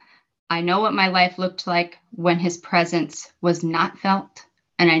what my life looked like when his presence was not felt.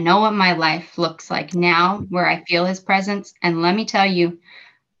 And I know what my life looks like now where I feel his presence. And let me tell you,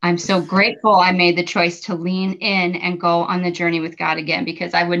 I'm so grateful I made the choice to lean in and go on the journey with God again,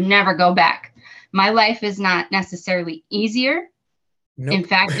 because I would never go back. My life is not necessarily easier. Nope. In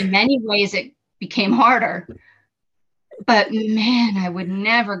fact, in many ways, it became harder. But man, I would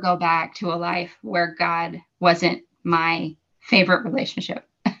never go back to a life where God wasn't my favorite relationship.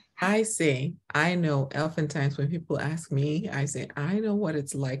 I know oftentimes when people ask me, I say, I know what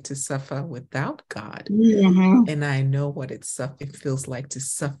it's like to suffer without God. And I know what it feels like to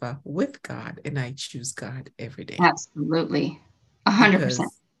suffer with God. And I choose God every day. Absolutely. 100%.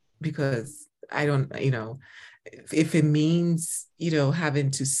 Because I don't, if it means,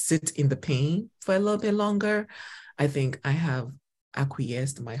 having to sit in the pain for a little bit longer, I think I have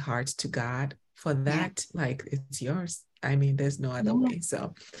acquiesced my heart to God for that. Like, it's yours. I mean, there's no other way.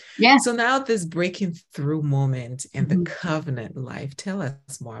 So, So now this breaking through moment and the covenant life, tell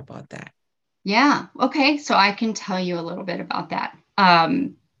us more about that. Yeah. Okay. So I can tell you a little bit about that.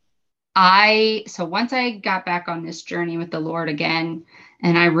 So once I got back on this journey with the Lord again,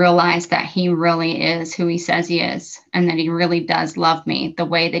 and I realized that he really is who he says he is, and that he really does love me the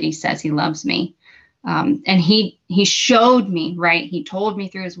way that he says he loves me. And he showed me, right? He told me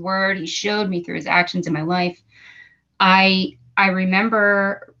through his word, he showed me through his actions in my life. I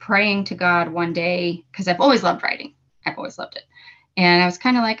remember praying to God one day, because I've always loved writing. I've always loved it. And I was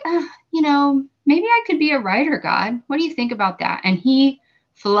kind of like, maybe I could be a writer, God. What do you think about that? And he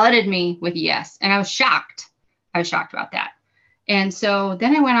flooded me with yes. And I was shocked. I was shocked about that. And so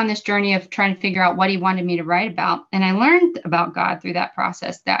then I went on this journey of trying to figure out what he wanted me to write about. And I learned about God through that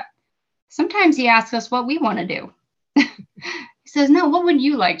process, that sometimes he asks us what we want to do. He says, no, what would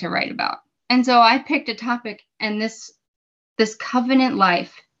you like to write about? And so I picked a topic, and this covenant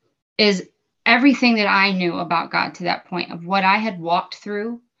life is everything that I knew about God to that point, of what I had walked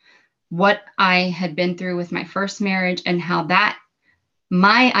through, what I had been through with my first marriage, and how that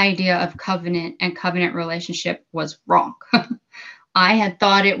my idea of covenant and covenant relationship was wrong. I had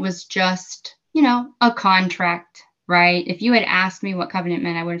thought it was just, a contract, right? If you had asked me what covenant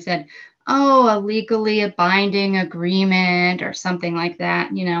meant, I would have said, oh, a legally binding agreement or something like that,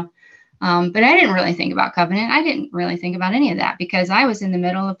 But I didn't really think about covenant. I didn't really think about any of that, because I was in the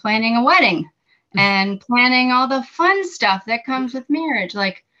middle of planning a wedding and planning all the fun stuff that comes with marriage.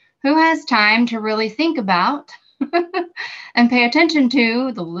 Like, who has time to really think about and pay attention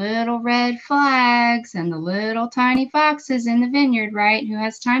to the little red flags and the little tiny foxes in the vineyard, right? Who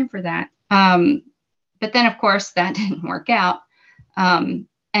has time for that? But then, of course, that didn't work out. And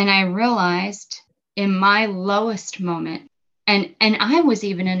I realized in my lowest moment, and I was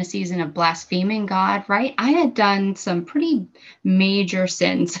even in a season of blaspheming God, right? I had done some pretty major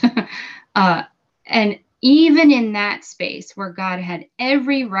sins. And even in that space where God had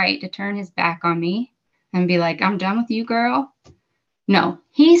every right to turn his back on me and be like, I'm done with you, girl. No,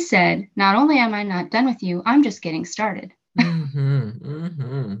 he said, not only am I not done with you, I'm just getting started.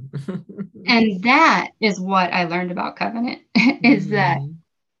 And that is what I learned about covenant, is that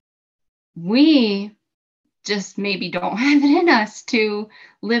we just maybe don't have it in us to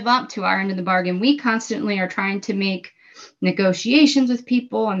live up to our end of the bargain. We constantly are trying to make negotiations with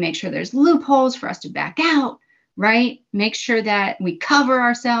people and make sure there's loopholes for us to back out, right? Make sure that we cover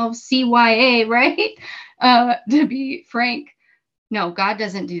ourselves, CYA, right? To be frank, no, God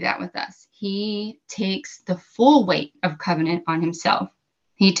doesn't do that with us. He takes the full weight of covenant on himself.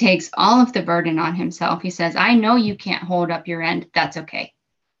 He takes all of the burden on himself. He says, I know you can't hold up your end. That's okay.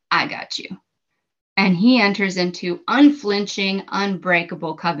 I got you. And he enters into unflinching,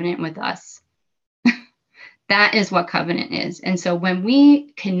 unbreakable covenant with us. That is what covenant is. And so when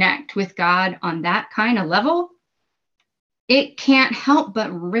we connect with God on that kind of level, it can't help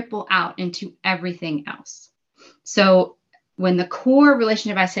but ripple out into everything else. So when the core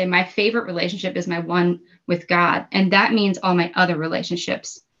relationship, I say my favorite relationship is my one with God. And that means all my other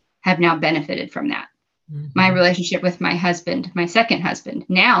relationships have now benefited from that. My relationship with my husband, my second husband,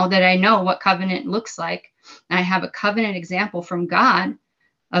 now that I know what covenant looks like, I have a covenant example from God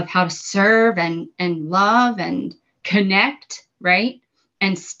of how to serve and love and connect, right?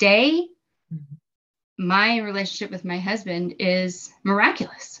 And stay. My relationship with my husband is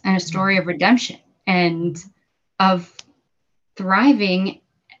miraculous and a story of redemption and of thriving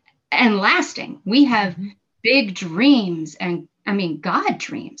and lasting. We have big dreams, and I mean, God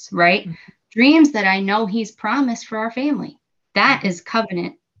dreams, right? Dreams that I know he's promised for our family. That is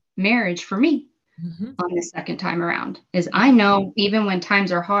covenant marriage for me on the second time around, is I know even when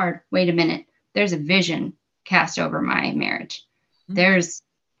times are hard, wait a minute, there's a vision cast over my marriage. There's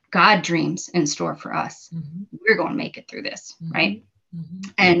God dreams in store for us. We're going to make it through this, right?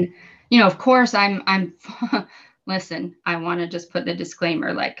 And, you know, of course, I'm listen, I want to just put the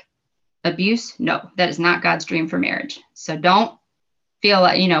disclaimer, like, abuse, no, that is not God's dream for marriage. So don't feel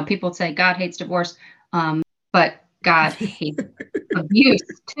like, you know, people say God hates divorce, but God hates abuse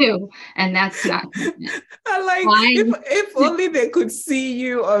too, and that's not. I like, if only they could see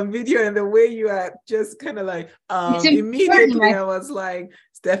you on video and the way you are just kind of like, immediately I was like,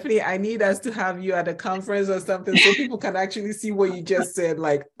 Stephanie, I need us to have you at a conference or something so people can actually see what you just said,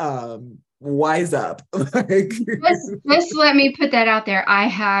 like, wise up. Like, let's let me put that out there. I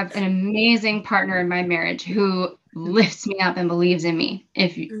have an amazing partner in my marriage who lifts me up and believes in me.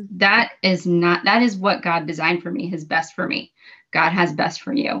 If that is what God designed for me, his best for me. God has best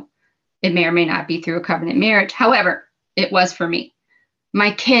for you. It may or may not be through a covenant marriage. However, it was for me.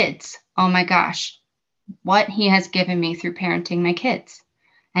 My kids, oh my gosh, what he has given me through parenting my kids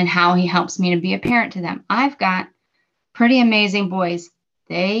and how he helps me to be a parent to them. I've got pretty amazing boys.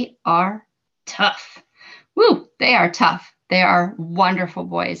 They are tough. Woo, they are tough. They are wonderful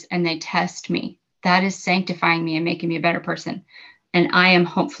boys, and they test me. That is sanctifying me and making me a better person. And I am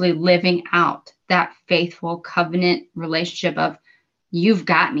hopefully living out that faithful covenant relationship of you've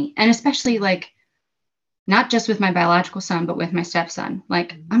got me. And especially, like, not just with my biological son, but with my stepson.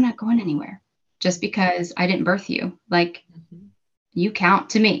 Like, I'm not going anywhere just because I didn't birth you. Like, you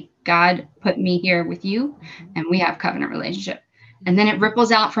count to me. God put me here with you, and we have covenant relationship. And then it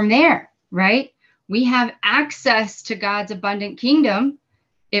ripples out from there, right? We have access to God's abundant kingdom.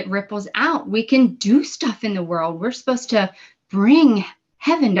 It ripples out. We can do stuff in the world. We're supposed to bring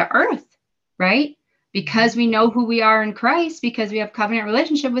heaven to earth, right? Because we know who we are in Christ, because we have covenant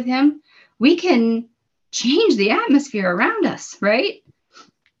relationship with him, we can change the atmosphere around us, right?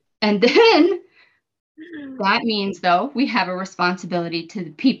 And then that means, though, we have a responsibility to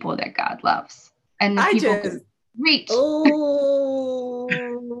the people that God loves. And the people can reach.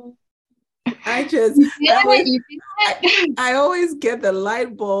 Oh, I always get the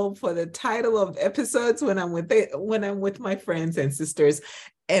light bulb for the title of episodes when I'm with my friends and sisters,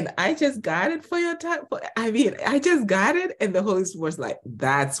 and I just got it for your time. I mean, I just got it, and the Holy Spirit was like,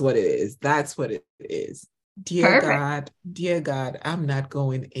 "That's what it is. That's what it is." Dear God, I'm not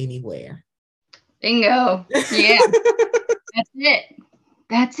going anywhere. Bingo. Yeah, that's it.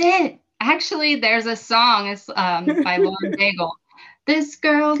 That's it. Actually, there's a song, it's by Lauren Daigle, This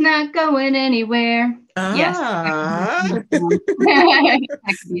girl's not going anywhere. Yes. Ah, That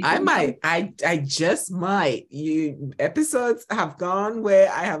could be a I theme song. might. I just might. You episodes have gone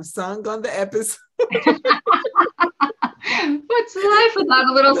where I have sung on the episode. What's life without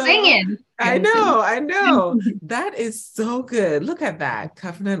a little singing? I Gotta sing. know, I know. That is so good. Look at that.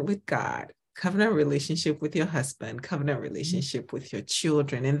 Covenant with God, covenant relationship with your husband, covenant relationship with your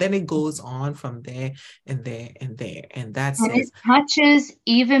children. And then it goes on from there and there and there. And that And it says, touches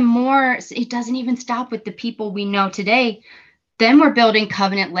even more. It doesn't even stop with the people we know today. Then we're building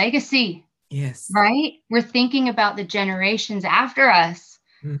covenant legacy, yes. right? We're thinking about the generations after us.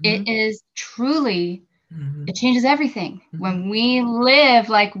 Mm-hmm, It is truly, mm-hmm, it changes everything. mm-hmm, When we live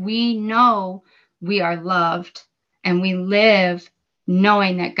like we know we are loved and we live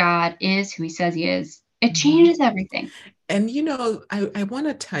knowing that God is who he says he is, it mm-hmm. changes everything. And I want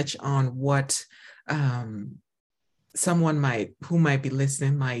to touch on what um someone who might be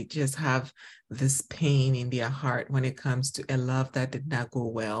listening might just have this pain in their heart when it comes to a love that did not go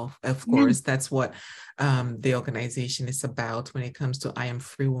well. Of Yeah. course, that's what the organization is about when it comes to I Am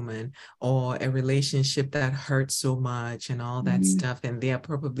Free Woman, or a relationship that hurt so much and all that Mhm. stuff. And they are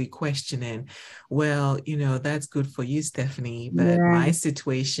probably questioning, well, that's good for you, Stephanie, but Yeah. my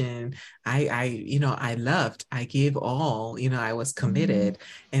situation, I loved, I gave all, I was Mhm. committed,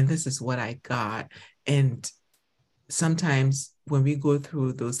 and this is what I got. And sometimes when we go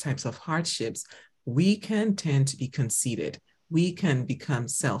through those types of hardships, we can tend to be conceited. We can become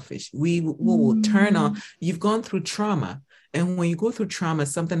selfish. We will turn on. You've gone through trauma. And when you go through trauma,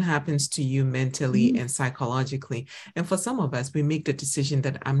 something happens to you mentally Mhm. and psychologically. And for some of us, we make the decision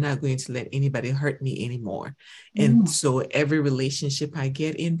that I'm not going to let anybody hurt me anymore. And Mhm. so every relationship I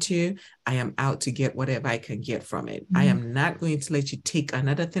get into, I am out to get whatever I can get from it. I Mhm. am not going to let you take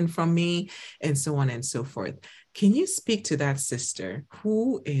another thing from me, and so on and so forth. Can you speak to that sister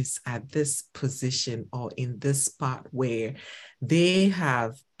who is at this position or in this spot where they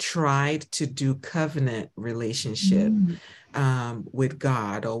have tried to do covenant relationship Mhm. with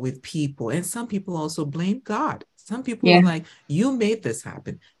God or with people? And some people also blame God. Some people are Yeah. like, you made this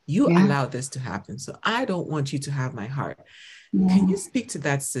happen. You Yeah. allowed this to happen. So I don't want you to have my heart. Can Yeah. you speak to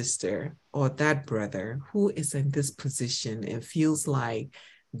that sister or that brother who is in this position and feels like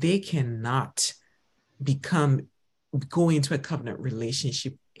they cannot become go into a covenant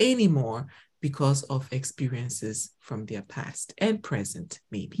relationship anymore because of experiences from their past and present,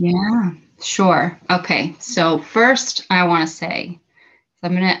 maybe? Yeah. Sure. Okay. So first, I want to say,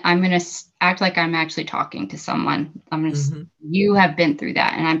 I'm gonna act like I'm actually talking to someone. Mm-hmm, You have been through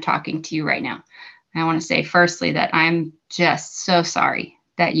that, and I'm talking to you right now. I want to say, firstly, that I'm just so sorry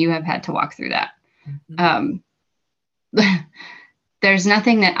that you have had to walk through that. mm-hmm, Um, there's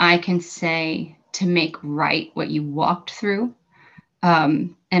nothing that I can say to make right what you walked through.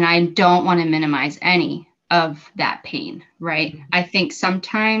 And I don't want to minimize any of that pain, right? I think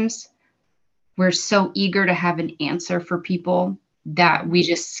sometimes we're so eager to have an answer for people that mm-hmm, we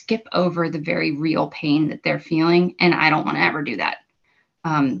just skip over the very real pain that they're feeling. And I don't want to ever do that.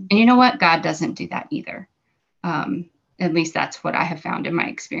 mm-hmm, And you know what? God doesn't do that either. Um, at least that's what I have found in my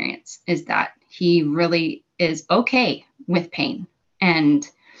experience, is that he really is okay with pain and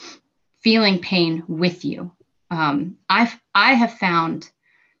feeling pain with you. I have found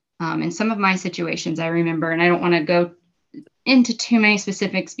in some of my situations, I remember, and I don't want to go into too many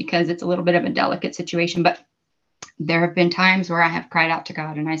specifics because it's a little bit of a delicate situation, but there have been times where I have cried out to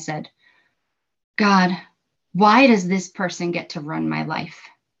God and I said, God, why does this person get to run my life?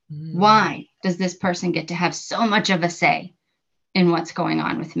 mm-hmm, Why does this person get to have so much of a say in what's going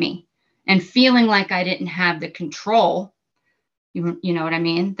on with me? And feeling like I didn't have the control, you know what I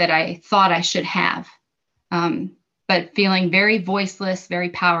mean, that I thought I should have. Um, but feeling very voiceless, very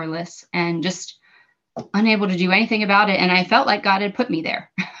powerless, and just unable to do anything about it. And I felt like God had put me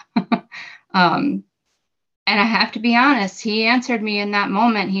there. um, and I have to be honest, he answered me in that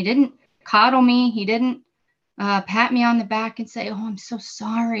moment. He didn't coddle me. He didn't pat me on the back and say, "Oh, I'm so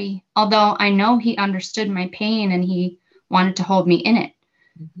sorry." Although I know he understood my pain and he wanted to hold me in it.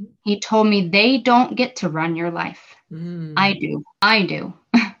 mm-hmm, He told me, "They don't get to run your life. I mm-hmm, do. I do."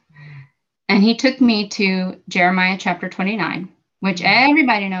 And he took me to Jeremiah chapter 29, which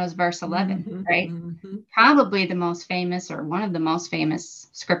everybody knows, verse 11, mm-hmm, right? mm-hmm, Probably the most famous or one of the most famous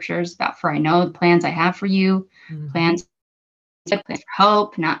scriptures about, for I know the plans I have for you, mm-hmm, plans for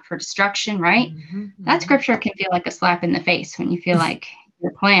hope, not for destruction, right? mm-hmm, That mm-hmm. scripture can feel like a slap in the face when you feel like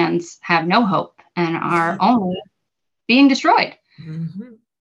your plans have no hope and are only being destroyed. Mm-hmm.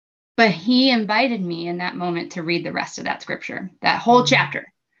 But he invited me in that moment to read the rest of that scripture, that whole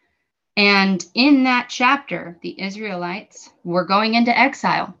chapter. And in that chapter, the Israelites were going into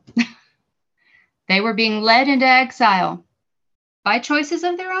exile. They were being led into exile by choices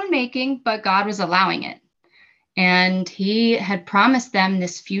of their own making, but God was allowing it. And he had promised them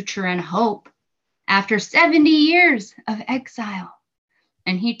this future and hope after 70 years of exile.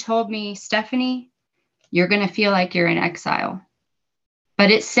 And he told me, Stephanie, you're going to feel like you're in exile. But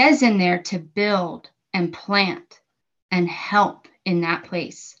it says in there to build and plant and help in that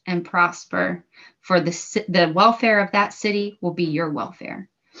place and prosper, for the welfare of that city will be your welfare.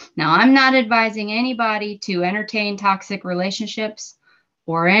 Now, I'm not advising anybody to entertain toxic relationships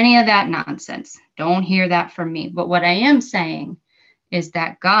or any of that nonsense. Don't hear that from me. But what I am saying is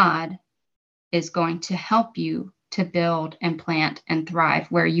that God is going to help you to build and plant and thrive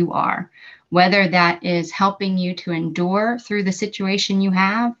where you are, whether that is helping you to endure through the situation you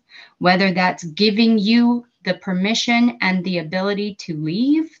have, whether that's giving you the permission and the ability to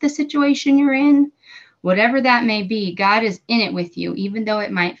leave the situation you're in, whatever that may be. God is in it with you, even though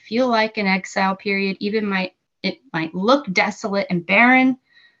it might feel like an exile period, it might look desolate and barren.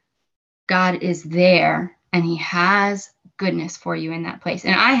 God is there, and he has goodness for you in that place.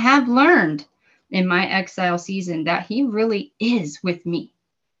 And I have learned in my exile season that he really is with me.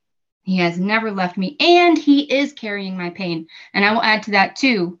 He has never left me, and he is carrying my pain. And I will add to that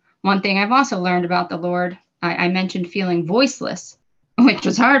too. One thing I've also learned about the Lord, I mentioned feeling voiceless, which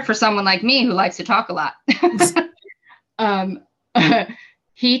was hard for someone like me who likes to talk a lot.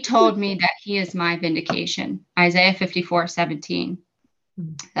 He told me that he is my vindication. Isaiah 54:17.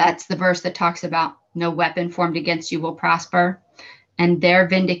 That's the verse that talks about no weapon formed against you will prosper, and their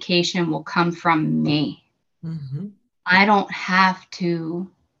vindication will come from me. Mm-hmm. I don't have to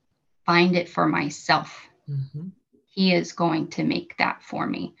find it for myself. Mm-hmm. He is going to make that for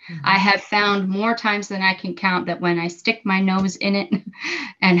me. Mm-hmm. I have found more times than I can count that when I stick my nose in it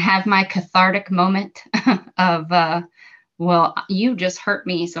and have my cathartic moment of, well, you just hurt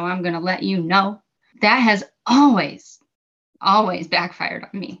me, so I'm going to let you know, that has always backfired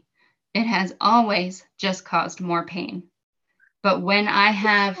on me. It has always just caused more pain. But when I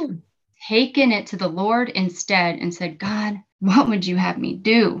have taken it to the Lord instead and said, God, what would you have me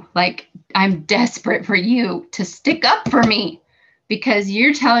do? Like, I'm desperate for you to stick up for me because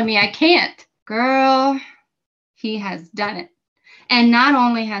you're telling me I can't. Girl, he has done it. And not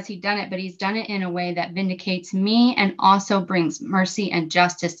only has he done it, but he's done it in a way that vindicates me and also brings mercy and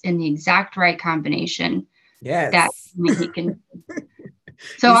justice in the exact right combination. Yes. That he can.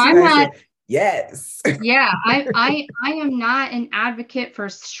 So I'm not. Yes. Yeah, I am not an advocate for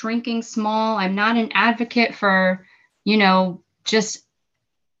shrinking small. I'm not an advocate for, just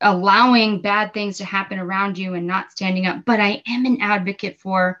allowing bad things to happen around you and not standing up. But I am an advocate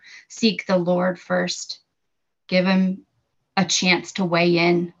for seek the Lord first. Give him a chance to weigh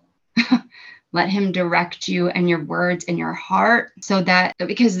in. Let him direct you and your words and your heart, so that,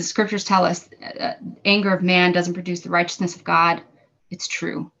 because the scriptures tell us anger of man doesn't produce the righteousness of God. It's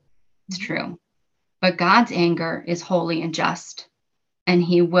true. It's true. But God's anger is holy and just, and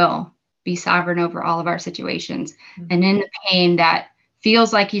he will be sovereign over all of our situations. Mm-hmm. And in the pain that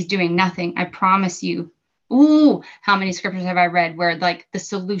feels like he's doing nothing, I promise you, how many scriptures have I read where like the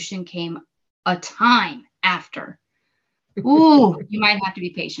solution came a time after? You might have to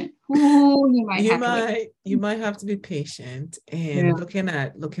be patient. You might have to be patient. And looking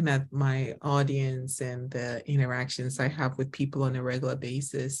at my audience and the interactions I have with people on a regular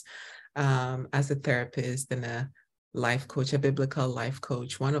basis, as a therapist and a life coach, a biblical life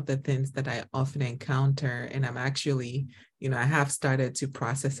coach, one of the things that I often encounter, and I'm actually, I have started to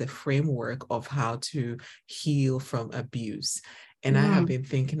process a framework of how to heal from abuse. And I have been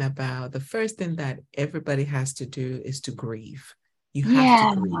thinking about the first thing that everybody has to do is to grieve. You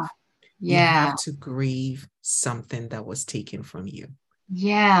have to grieve. You have to grieve something that was taken from you.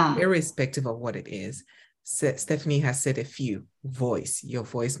 Yeah. Irrespective of what it is. Stephanie has said a few. Voice. Your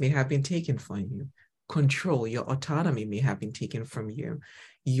voice may have been taken from you. Control. Your autonomy may have been taken from you.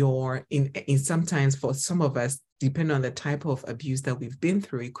 In sometimes for some of us, depending on the type of abuse that we've been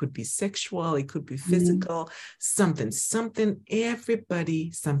through, it could be sexual, it could be physical, something,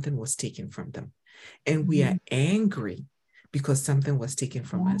 everybody, something was taken from them. And we are angry because something was taken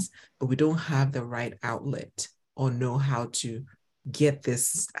from us, but we don't have the right outlet or know how to get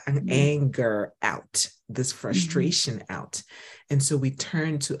this anger out, this frustration out. And so we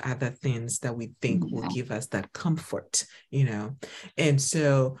turn to other things that we think will give us that comfort, And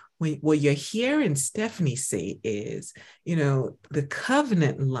so what you're hearing Stephanie say is, the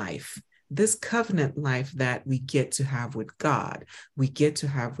covenant life, this covenant life that we get to have with God, we get to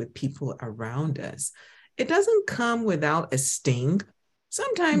have with people around us, it doesn't come without a sting.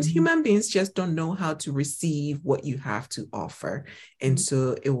 Sometimes Mhm. human beings just don't know how to receive what you have to offer. And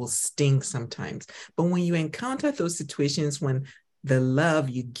so it will sting sometimes. But when you encounter those situations when the love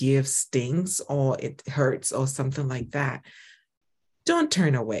you give stings or it hurts or something like that, don't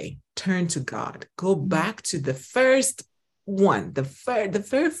turn away. Turn to God. Go back to the first one, the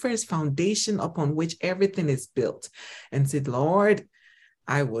very first foundation upon which everything is built, and said, Lord,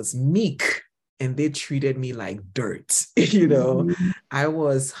 I was meek and they treated me like dirt. Mhm. I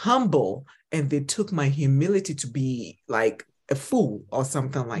was humble and they took my humility to be like a fool or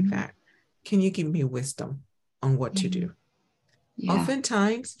something like Mhm. that. Can you give me wisdom on what to Yeah. do? Yeah.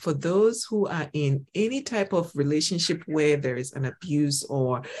 Oftentimes, for those who are in any type of relationship where there is an abuse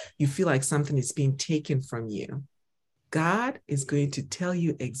or you feel like something is being taken from you, God is going to tell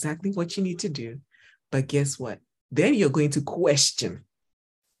you exactly what you need to do. But guess what? Then you're going to question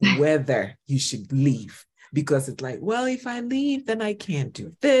whether you should leave, because it's like, well, if I leave, then I can't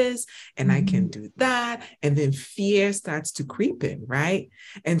do this and I can Mhm. do that. And then fear starts to creep in, right?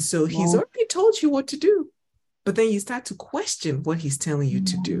 And so he's Yeah. already told you what to do, but then you start to question what he's telling you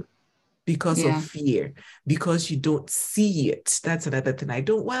to do because of Yeah. fear, because you don't see it. That's another thing. I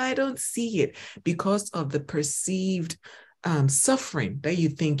don't see it because of the perceived suffering that you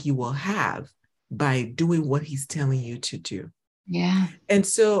think you will have by doing what he's telling you to do. Yeah. And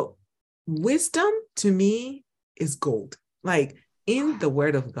so wisdom to me is gold. Like in the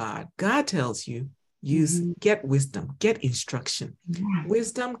word of God, God tells you, Mhm. get wisdom, get instruction. Yeah.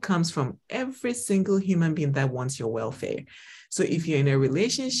 Wisdom comes from every single human being that wants your welfare. So if you're in a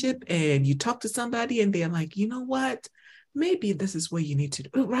relationship and you talk to somebody and they're like, you know what, maybe this is what you need to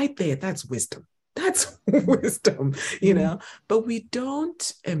do, right there, that's wisdom. That's wisdom, Yeah. but we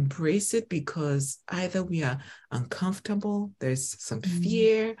don't embrace it because either we are uncomfortable, there's some Mhm.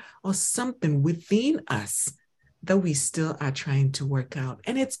 fear or something within us that we still are trying to work out.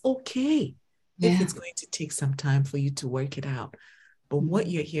 And it's okay if Yeah. it's going to take some time for you to work it out. But what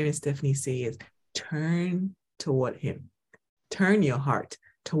Mhm. you're hearing Stephanie say is turn toward him, turn your heart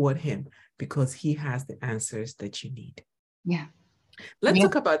toward him because he has the answers that you need. Yeah. Let's Yeah.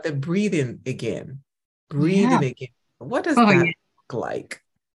 talk about the breathing again. Yeah. Breathing again. What does Oh, that yeah. look like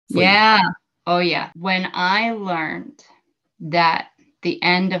for you? Yeah. Oh, yeah. When I learned that the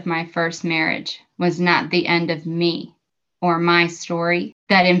end of my first marriage was not the end of me or my story,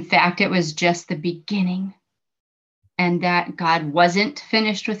 that in fact it was just the beginning and that God wasn't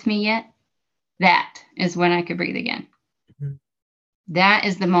finished with me yet, that is when I could breathe again. Mhm. That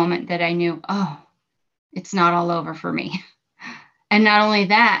is the moment that I knew, oh, it's not all over for me. And not only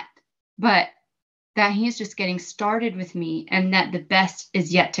that, but that He's just getting started with me and that the best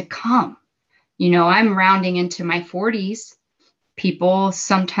is yet to come. I'm rounding into my 40s. People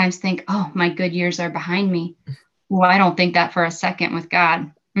sometimes think, oh, my good years are behind me. Well, I don't think that for a second with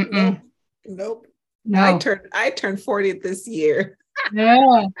God. Nope. Mm-mm. Nope. No. I turned 40 this year.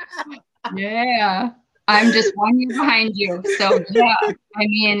 Yeah. Yeah. I'm just 1 year behind you. So, yeah. I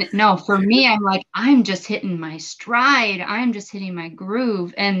mean, no, for me, I'm like, I'm just hitting my stride. I'm just hitting my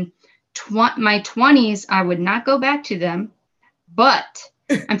groove. And my 20s, I would not go back to them, but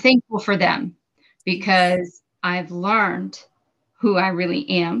I'm thankful for them Yes. because I've learned who I really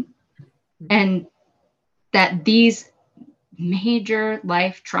am and that these major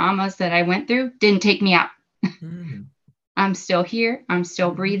life traumas that I went through didn't take me out. Mhm. I'm still here. I'm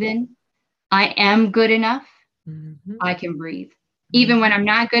still Mhm. breathing. I am good enough. Mhm. I can breathe. Even when Mhm. I'm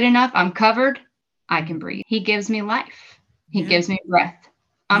not good enough, I'm covered. I can Mhm. breathe. He gives me life. He Yeah, gives me breath.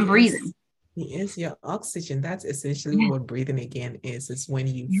 I'm he breathing. is. He is your oxygen. That's essentially Yeah. what breathing again is when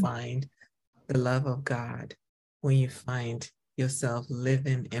you Yeah. find the love of God, when you find yourself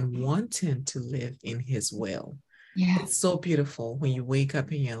living and wanting to live in his will. Yeah. It's so beautiful when you wake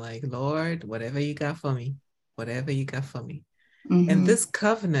up and you're like, Lord, whatever you got for me, whatever you got for me. And Mm-hmm. this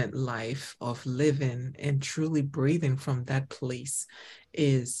covenant life of living and truly breathing from that place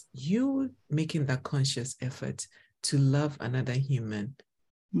is you making that conscious effort to love another human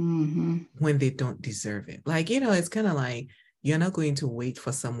Mm-hmm. when they don't deserve it. Like, it's kind of like you're not going to wait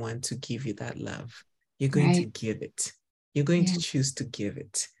for someone to give you that love. You're going to Right. give it. You're going Yeah. to choose to give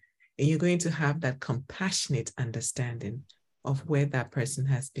it. And you're going to have that compassionate understanding of where that person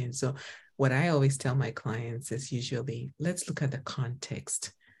has been. So, what I always tell my clients is usually let's look at the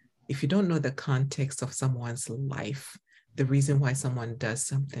context. If you don't know the context of someone's life, the reason why someone does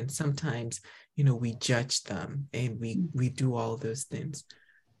something, sometimes, we judge them and we do all those things.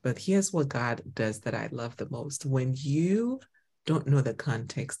 But here's what God does that I love the most. When you don't know the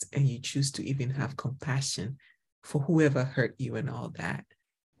context and you choose to even have compassion for whoever hurt you and all that,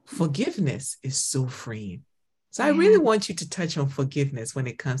 forgiveness is so freeing. So I Yeah. really want you to touch on forgiveness when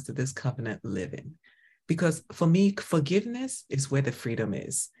it comes to this covenant living. Because for me, forgiveness is where the freedom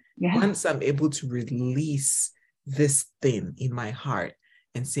is. Yeah. Once I'm able to release this thing in my heart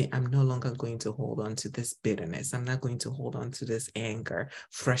and say, I'm no longer going to hold on to this bitterness. I'm not going to hold on to this anger,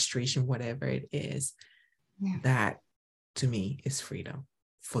 frustration, whatever it is. Yeah. That to me is freedom, Yeah.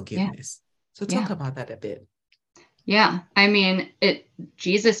 forgiveness. So Yeah. talk about that a bit. Yeah. I mean,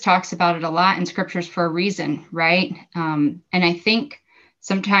 Jesus talks about it a lot in scriptures for a reason, right? And I think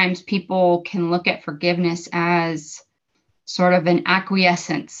sometimes people can look at forgiveness as sort of an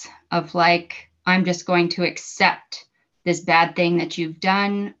acquiescence of like, I'm just going to accept this bad thing that you've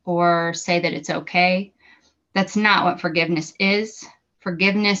done or say that it's okay. That's not what forgiveness is.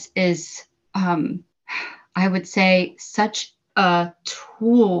 Forgiveness is, I would say, such a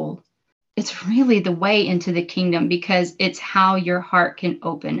tool. It's really the way into the kingdom because it's how your heart can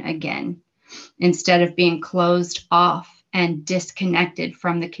open again instead of being closed off and disconnected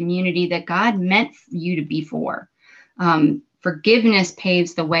from the community that God meant you to be for. Forgiveness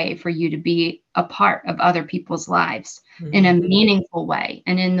paves the way for you to be a part of other people's lives in a meaningful way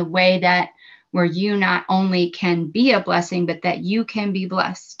and in the way that where you not only can be a blessing, but that you can be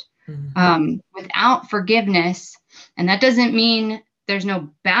blessed. Without forgiveness, and that doesn't mean there's no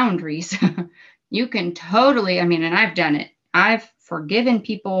boundaries. You can totally, I mean, and I've done it. I've forgiven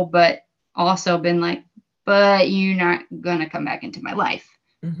people, but also been like, but you're not going to come back into my life.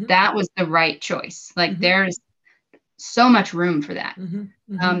 That was the right choice. Like there's so much room for that.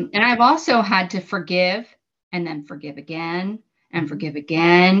 And I've also had to forgive and then forgive again and forgive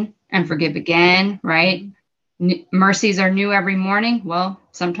again and forgive again, right? Mercies are new every morning. Well,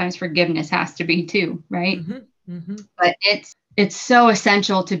 sometimes forgiveness has to be too, right? But it's so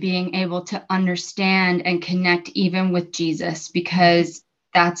essential to being able to understand and connect even with Jesus because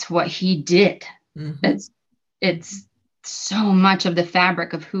that's what he did. It's so much of the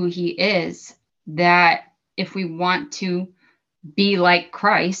fabric of who he is that if we want to be like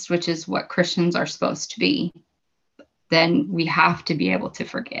Christ, which is what Christians are supposed to be, then we have to be able to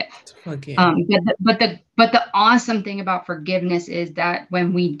forgive. But the awesome thing about forgiveness is that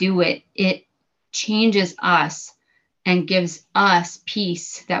when we do it, it changes us and gives us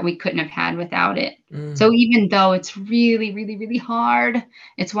peace that we couldn't have had without it. So even though it's really, really, really hard,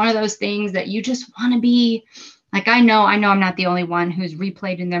 it's one of those things that you just want to be like, I know I'm not the only one who's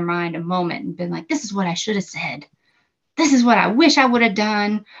replayed in their mind a moment and been like, this is what I should have said. This is what I wish I would have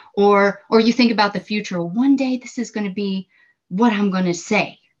done. Or you think about the future. One day this is going to be what I'm going to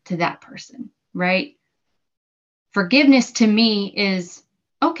say to that person, right? Forgiveness to me is,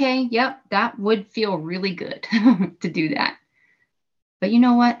 okay, yep, that would feel really good to do that. But you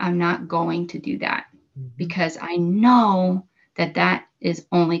know what? I'm not going to do that because I know that that is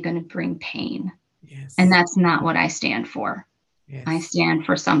only going to bring pain. Yes. And that's not what I stand for. Yes. I stand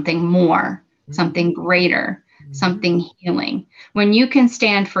for something more, something greater, something healing. When you can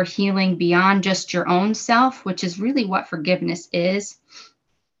stand for healing beyond just your own self, which is really what forgiveness is,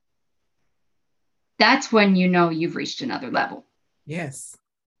 that's when you know you've reached another level. Yes.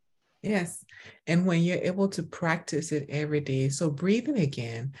 Yes. And when you're able to practice it every day. So breathing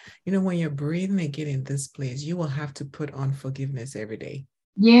again, when you're breathing again in this place, you will have to put on forgiveness every day.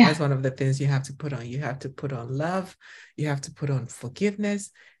 Yeah. That's one of the things you have to put on. You have to put on love. You have to put on forgiveness.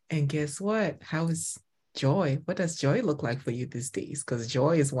 And guess what? How is joy? What does joy look like for you these days? Because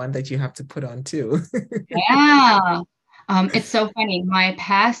joy is one that you have to put on too. Yeah. It's so funny. My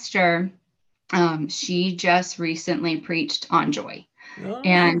pastor, she just recently preached on joy.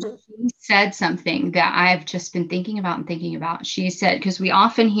 And she said something that I've just been thinking about and thinking about. She said, because we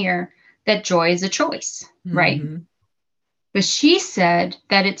often hear that joy is a choice, right? But she said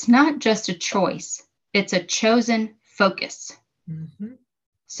that it's not just a choice, it's a chosen focus.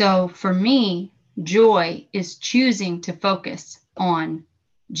 So for me, joy is choosing to focus on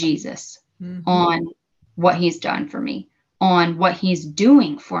Jesus, on what he's done for me, on what he's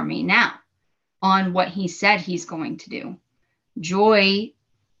doing for me now, on what he said he's going to do. Joy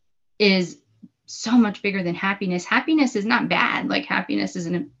is so much bigger than happiness. Happiness is not bad. Like happiness is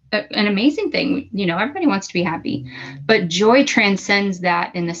an amazing thing. Everybody wants to be happy, but joy transcends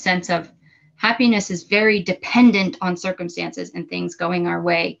that in the sense of happiness is very dependent on circumstances and things going our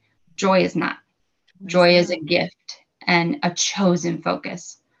way. Joy is not. Joy is a gift and a chosen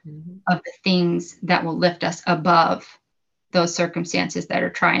focus of the things that will lift us above those circumstances that are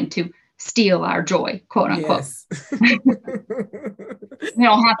trying to steal our joy, quote unquote. Yes. We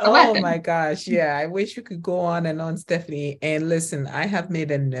don't have to let Oh them. my gosh. Yeah. I wish you could go on and on, Stephanie. And listen, I have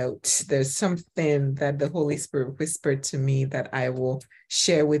made a note. There's something that the Holy Spirit whispered to me that I will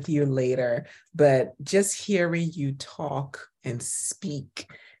share with you later. But just hearing you talk and speak,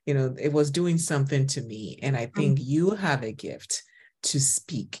 it was doing something to me. And I think you have a gift to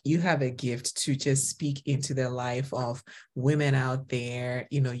speak. You have a gift to just speak into the life of women out there,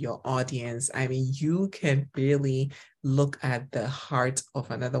 your audience. I mean, you can really look at the heart of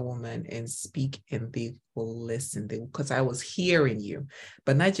another woman and speak, and they will listen. Because I was hearing you,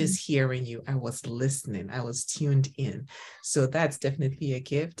 but not just hearing you, I was listening. I was tuned in. So that's definitely a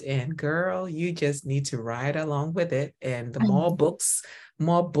gift. And girl, you just need to ride along with it. And the more books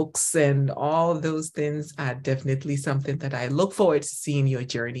and all those things are definitely something that I look forward to seeing your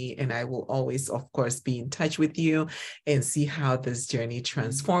journey. And I will always, of course, be in touch with you and see how this journey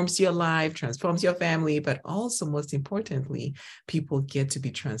transforms your life, transforms your family, but also most importantly, people get to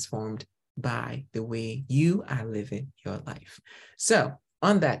be transformed by the way you are living your life. So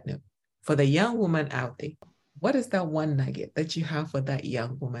on that note, for the young woman out there, what is that one nugget that you have for that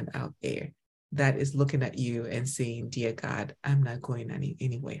young woman out there that is looking at you and saying, dear God, I'm not going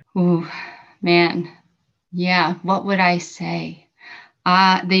anywhere? Ooh, man. Yeah. What would I say?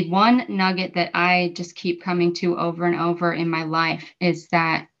 The one nugget that I just keep coming to over and over in my life is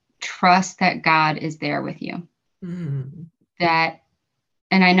that trust that God is there with you. Mm, That,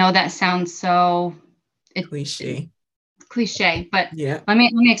 and I know that sounds so cliche. cliche, but Yeah. let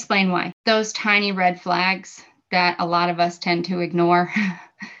me explain why. Those tiny red flags that a lot of us tend to ignore,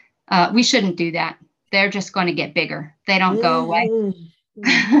 we shouldn't do that. They're just going to get bigger. They don't go away.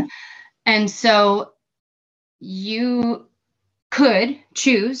 Mm-hmm. And so you could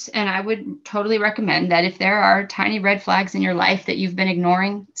choose, and I would totally recommend that if there are tiny red flags in your life that you've been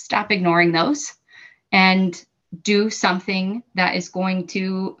ignoring, stop ignoring those and do something that is going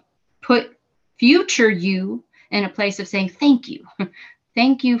to put future you in a place of saying, thank you.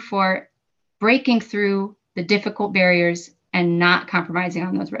 Thank you for breaking through the difficult barriers and not compromising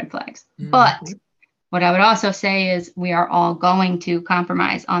on those red flags. But Mm-hmm. what I would also say is we are all going to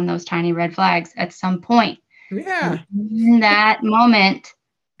compromise on those tiny red flags at some point. And Yeah. in that moment,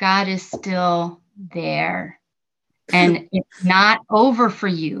 God is still there. And it's not over for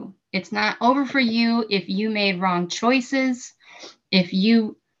you. It's not over for you if you made wrong choices, if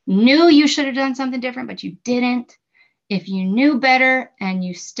you knew you should have done something different, but you didn't, if you knew better and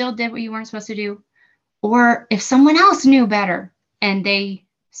you still did what you weren't supposed to do, or if someone else knew better and they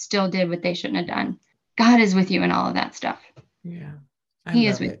still did what they shouldn't have done. God is with you in all of that stuff. Yeah. I He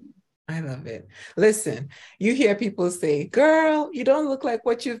is love with it. I love it. Listen, you hear people say, girl, you don't look like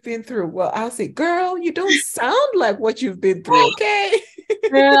what you've been through. Well, I'll say, girl, you don't sound like what you've been through, okay?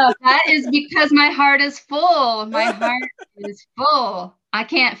 Yeah, that is because my heart is full. My heart is full. I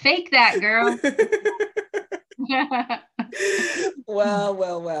can't fake that, girl.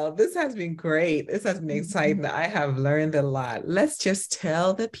 Well. This has been great. This has been exciting. I have learned a lot. Let's just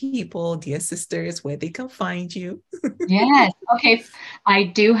tell the people, dear sisters, where they can find you. Yes. Okay. I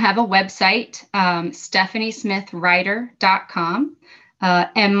do have a website, stephaniesmithwriter.com.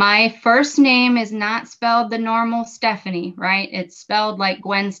 And my first name is not spelled the normal Stephanie, right? It's spelled like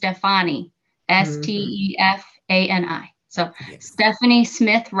Gwen Stefani, Mhm. Stefani. So Yes.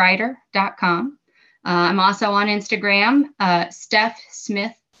 stephaniesmithwriter.com. I'm also on Instagram, Steph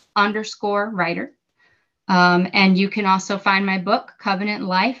Smith _ writer. And you can also find my book, Covenant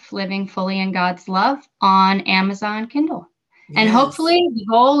Life, Living Fully in God's Love, on Amazon Kindle. And Yes. hopefully the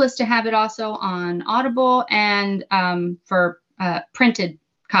goal is to have it also on Audible and for printed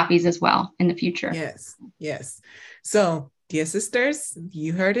copies as well in the future. Yes. So, dear sisters,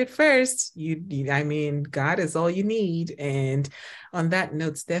 you heard it first. I mean, God is all you need. And on that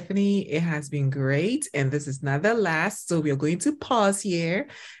note, Stephanie, it has been great. And this is not the last. So, we are going to pause here.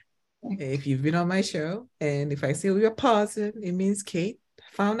 If you've been on my show, and if I say we are pausing, it means Kate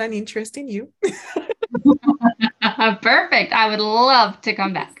found an interest in you. Perfect. I would love to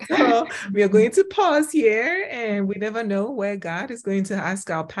come back. So we are going to pause here, and we never know where God is going to ask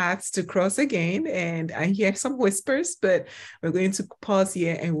our paths to cross again. And I hear some whispers, but we're going to pause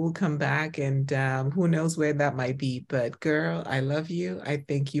here and we'll come back. And who knows where that might be. But girl, I love you. I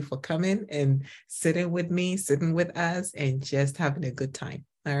thank you for coming and sitting with me, sitting with us, and just having a good time.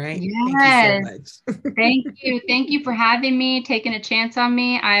 All right. Thank you so Yes. much. Thank you. Thank you for having me, taking a chance on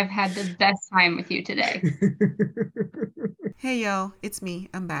me. I've had the best time with you today. Hey y'all, it's me.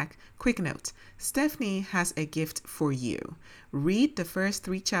 I'm back. Quick note, Stephanie has a gift for you. Read the first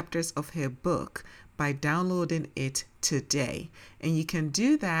 3 chapters of her book by downloading it today. And you can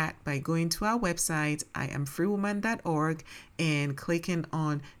do that by going to our website, iamfreewoman.org, and clicking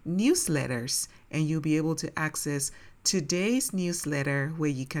on newsletters, and you'll be able to access today's newsletter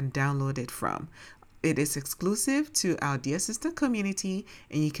where you can download it from. It is exclusive to our Dear Sister community,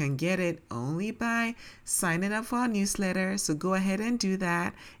 and you can get it only by signing up for our newsletter. So go ahead and do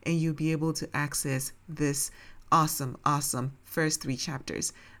that, and you'll be able to access this awesome first 3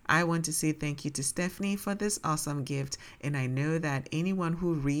 chapters. I want to say thank you to Stefani for this awesome gift, and I know that anyone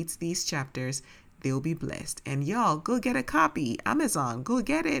who reads these chapters, they'll be blessed. And y'all, go get a copy. Amazon, go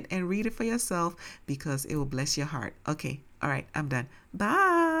get it and read it for yourself, because it will bless your heart. Okay, all right, I'm done.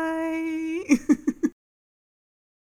 Bye.